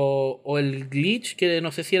 Claro. O el glitch, que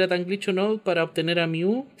no sé si era tan glitch o no, para obtener a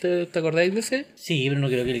Mew. ¿Te acordáis de ese? Sí, pero no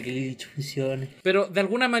creo que el glitch funcione. Pero de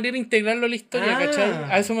alguna manera integrarlo a la historia, ¿cachai?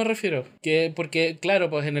 A eso me refiero. Porque,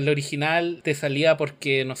 claro, pues en el original te salía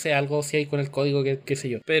porque, no sé, algo si hay con el código, qué sé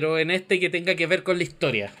yo. Pero en este que tenga que ver con la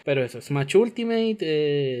historia. Pero eso, Smash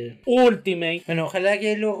Ultimate. Ultimate. Bueno, ojalá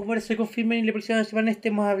que los rumores se confirmen y la próxima semana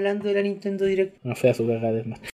estemos hablando de la Nintendo Direct. No fea su cagada de Smash.